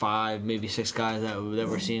 5, maybe 6 guys that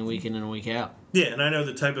we're seeing week in and week out. Yeah, and I know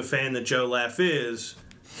the type of fan that Joe Laff is.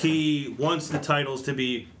 He wants the titles to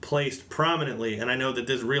be placed prominently, and I know that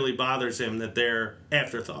this really bothers him that they're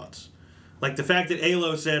afterthoughts. Like the fact that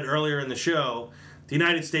Alo said earlier in the show, the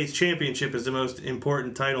United States Championship is the most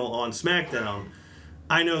important title on SmackDown.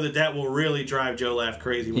 I know that will really drive Joe Laff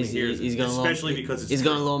crazy when he hears it, especially because he's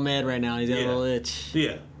going a little mad right now. He's got a little itch.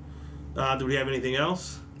 Yeah. Do we have anything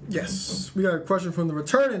else? Yes. We got a question from the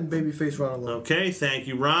returning babyface Ronald. Okay, thank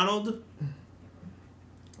you, Ronald.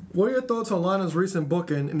 What are your thoughts on Lana's recent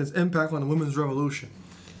booking and its impact on the women's revolution?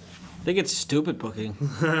 I think it's stupid booking.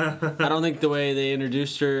 I don't think the way they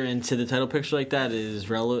introduced her into the title picture like that is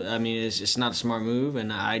relevant. I mean, it's not a smart move,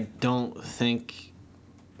 and I don't think...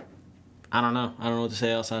 I don't know what to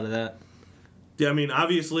say outside of that. Yeah, I mean,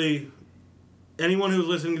 obviously, anyone who was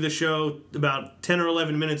listening to the show about 10 or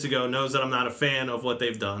 11 minutes ago knows that I'm not a fan of what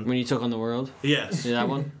they've done. When you took on the world? Yes. See that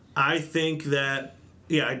one? I think that...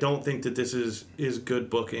 Yeah, I don't think that this is good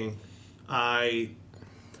booking. I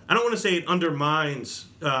don't want to say it undermines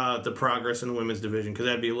the progress in the women's division, because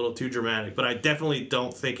that'd be a little too dramatic, but I definitely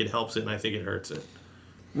don't think it helps it, and I think it hurts it.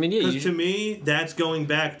 I mean, yeah. Because to me, that's going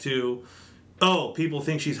back to... Oh, people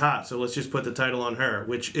think she's hot, so let's just put the title on her,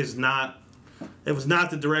 which is not... It was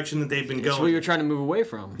not the direction that they've been going. It's what you're trying to move away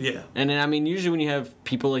from. Yeah. And then, I mean, usually when you have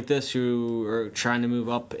people like this who are trying to move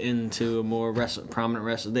up into a more prominent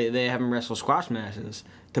wrestler, they have them wrestle squash matches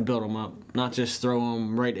to build them up, not just throw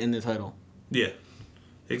them right in the title. Yeah,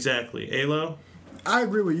 exactly. Alo? I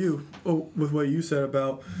agree with you, with what you said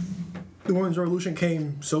about the women's revolution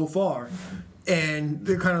came so far. And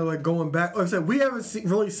they're kind of like going back. Like I said, we haven't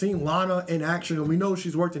really seen Lana in action, and we know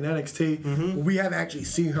she's worked in NXT. But we haven't actually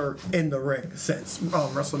seen her in the ring since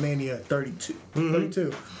WrestleMania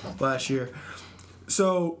 32 last year.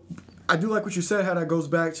 So I do like what you said. How that goes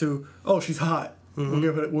back to, oh, she's hot. We'll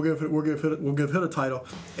give her the title.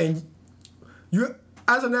 And you,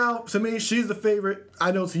 as of now, to me, she's the favorite.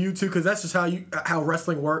 I know to you too, because that's just how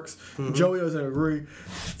wrestling works. Joey doesn't agree.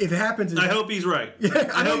 If it happens, I hope he's right. Yeah,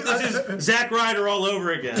 I hope this is Zack Ryder all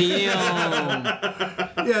over again. Damn.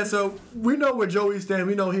 Yeah, so we know where Joey stands.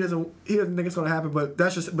 We know he doesn't think it's gonna happen, but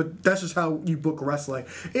that's just how you book wrestling.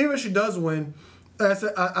 Even if she does win, as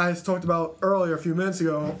I talked about earlier a few minutes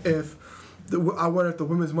ago, I wonder if the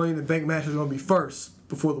women's Money in the Bank match is gonna be first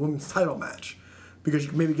before the women's title match, because you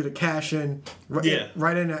can maybe get a cash in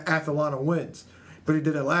right in after Lana wins. But he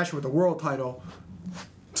did it last year with the world title.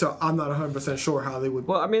 So I'm not 100% sure how they would.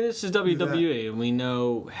 Well, I mean, this is WWE, and we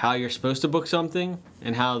know how you're supposed to book something,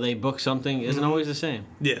 and how they book something isn't always the same.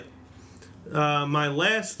 Yeah. My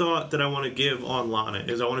last thought that I want to give on Lana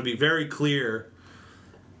is I want to be very clear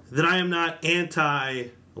that I am not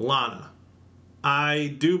anti-Lana.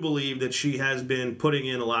 I do believe that she has been putting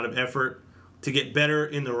in a lot of effort to get better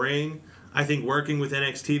in the ring. I think working with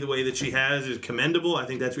NXT the way that she has is commendable. I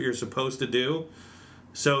think that's what you're supposed to do.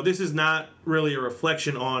 So this is not really a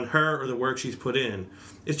reflection on her or the work she's put in.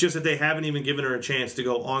 It's just that they haven't even given her a chance to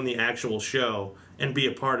go on the actual show and be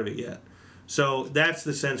a part of it yet. So that's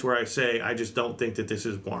the sense where I say I just don't think that this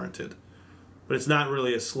is warranted. But it's not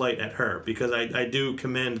really a slight at her, because I do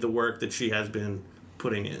commend the work that she has been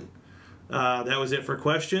putting in. That was it for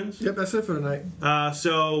questions? Yep, that's it for tonight.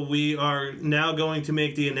 So we are now going to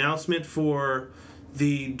make the announcement for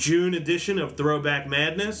the June edition of Throwback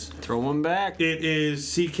Madness. Throw one back. It is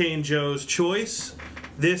CK and Joe's choice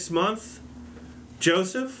this month.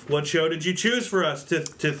 Joseph, what show did you choose for us to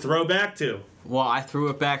throw back to? Well, I threw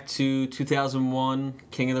it back to 2001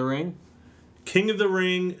 King of the Ring. King of the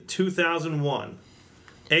Ring 2001.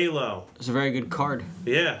 Alo. It's a very good card.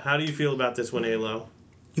 Yeah, how do you feel about this one, Alo?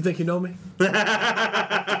 You think you know me?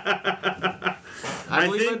 I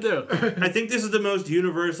believe I do. I think this is the most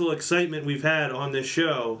universal excitement we've had on this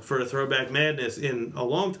show for a Throwback Madness in a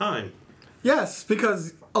long time. Yes,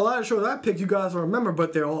 because a lot of shows I picked you guys will remember,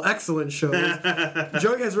 but they're all excellent shows.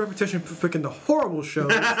 Joey has a reputation for picking the horrible shows.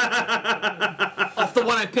 That's the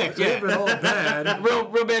one I picked, yeah. They've been all bad.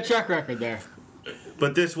 Real bad track record there.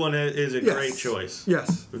 But this one is a Yes. great choice.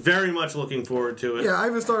 Yes. Very much looking forward to it. Yeah, I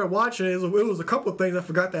even started watching it. It was a couple of things I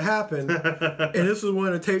forgot to happen, and this was one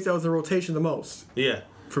of the tapes that was in rotation the most Yeah.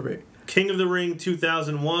 for me. King of the Ring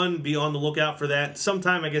 2001. Be on the lookout for that.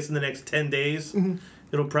 Sometime, I guess, in the next 10 days.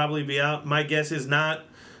 It'll probably be out. My guess is not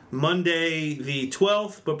Monday the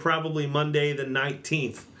 12th, but probably Monday the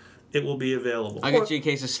 19th. It will be available. I'll get you a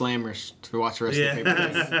case of Slammers to watch the rest of the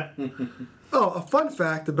pay-per-view. Oh, a fun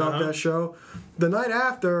fact about that show: the night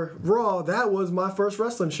after Raw, that was my first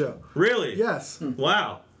wrestling show. Really? Yes,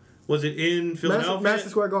 Wow. Was it in Philadelphia? Madison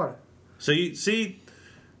Square Garden. So you see,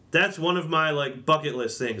 that's one of my like bucket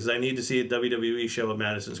list things. I need to see a WWE show at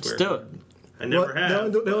Madison Square. Let's do it. Garden. I never Well,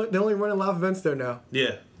 have. They're only running live events there now.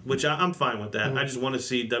 Yeah, which I'm fine with that. I just want to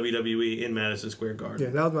see WWE in Madison Square Garden. Yeah,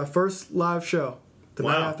 that was my first live show. The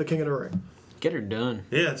night Wow. after King of the Ring. Get her done.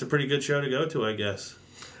 Yeah, it's a pretty good show to go to, I guess.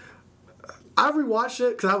 I rewatched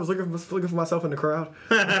it because I was looking for myself in the crowd.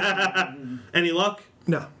 Any luck?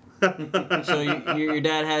 No. So your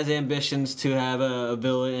dad has ambitions to have a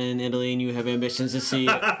villa in Italy, and you have ambitions to see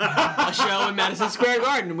a show in Madison Square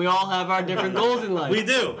Garden. We all have our different goals in life. We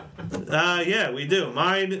do. Yeah, we do.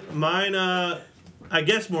 Mine. I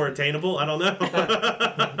guess more attainable. I don't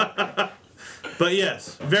know. But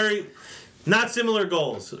yes, very not similar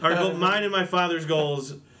goals. Mine and my father's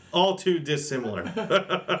goals all too dissimilar.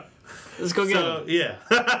 Let's go get So him.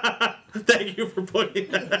 yeah. Thank you for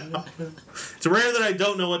pointing that out. It's rare that I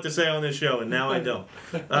don't know what to say on this show, and now I don't.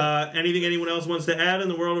 Anything anyone else wants to add in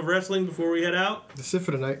the world of wrestling before we head out? That's it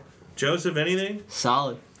for tonight. Joseph, anything?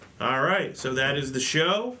 Solid. All right, so that is the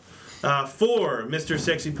show. For Mr.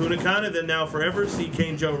 Sexy Punakana, then now forever, C.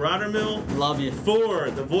 Joe Rottermill. Love you. For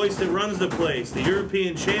the voice that runs the place, the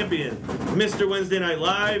European champion, Mr. Wednesday Night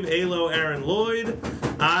Live, Alo Aaron Lloyd.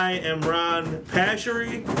 I am Ron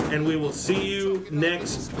Pashery, and we will see you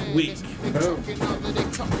next week. They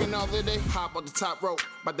talking all of they hop on the top rope,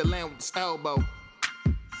 by the land with this elbow.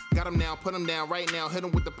 Got him now, put him down right now, hit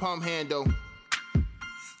him with the palm handle.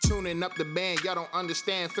 Tuning up the band, y'all don't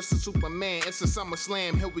understand. Fist of Superman, it's a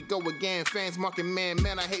SummerSlam. Here we go again. Fans marking man,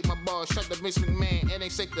 I hate my balls. Shut the Vince McMahon, it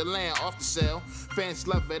ain't safe to land off the cell. Fans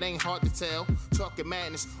love it, ain't hard to tell. Talking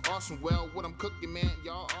madness, awesome. Well, what I'm cooking, man,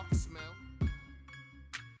 y'all off the smell.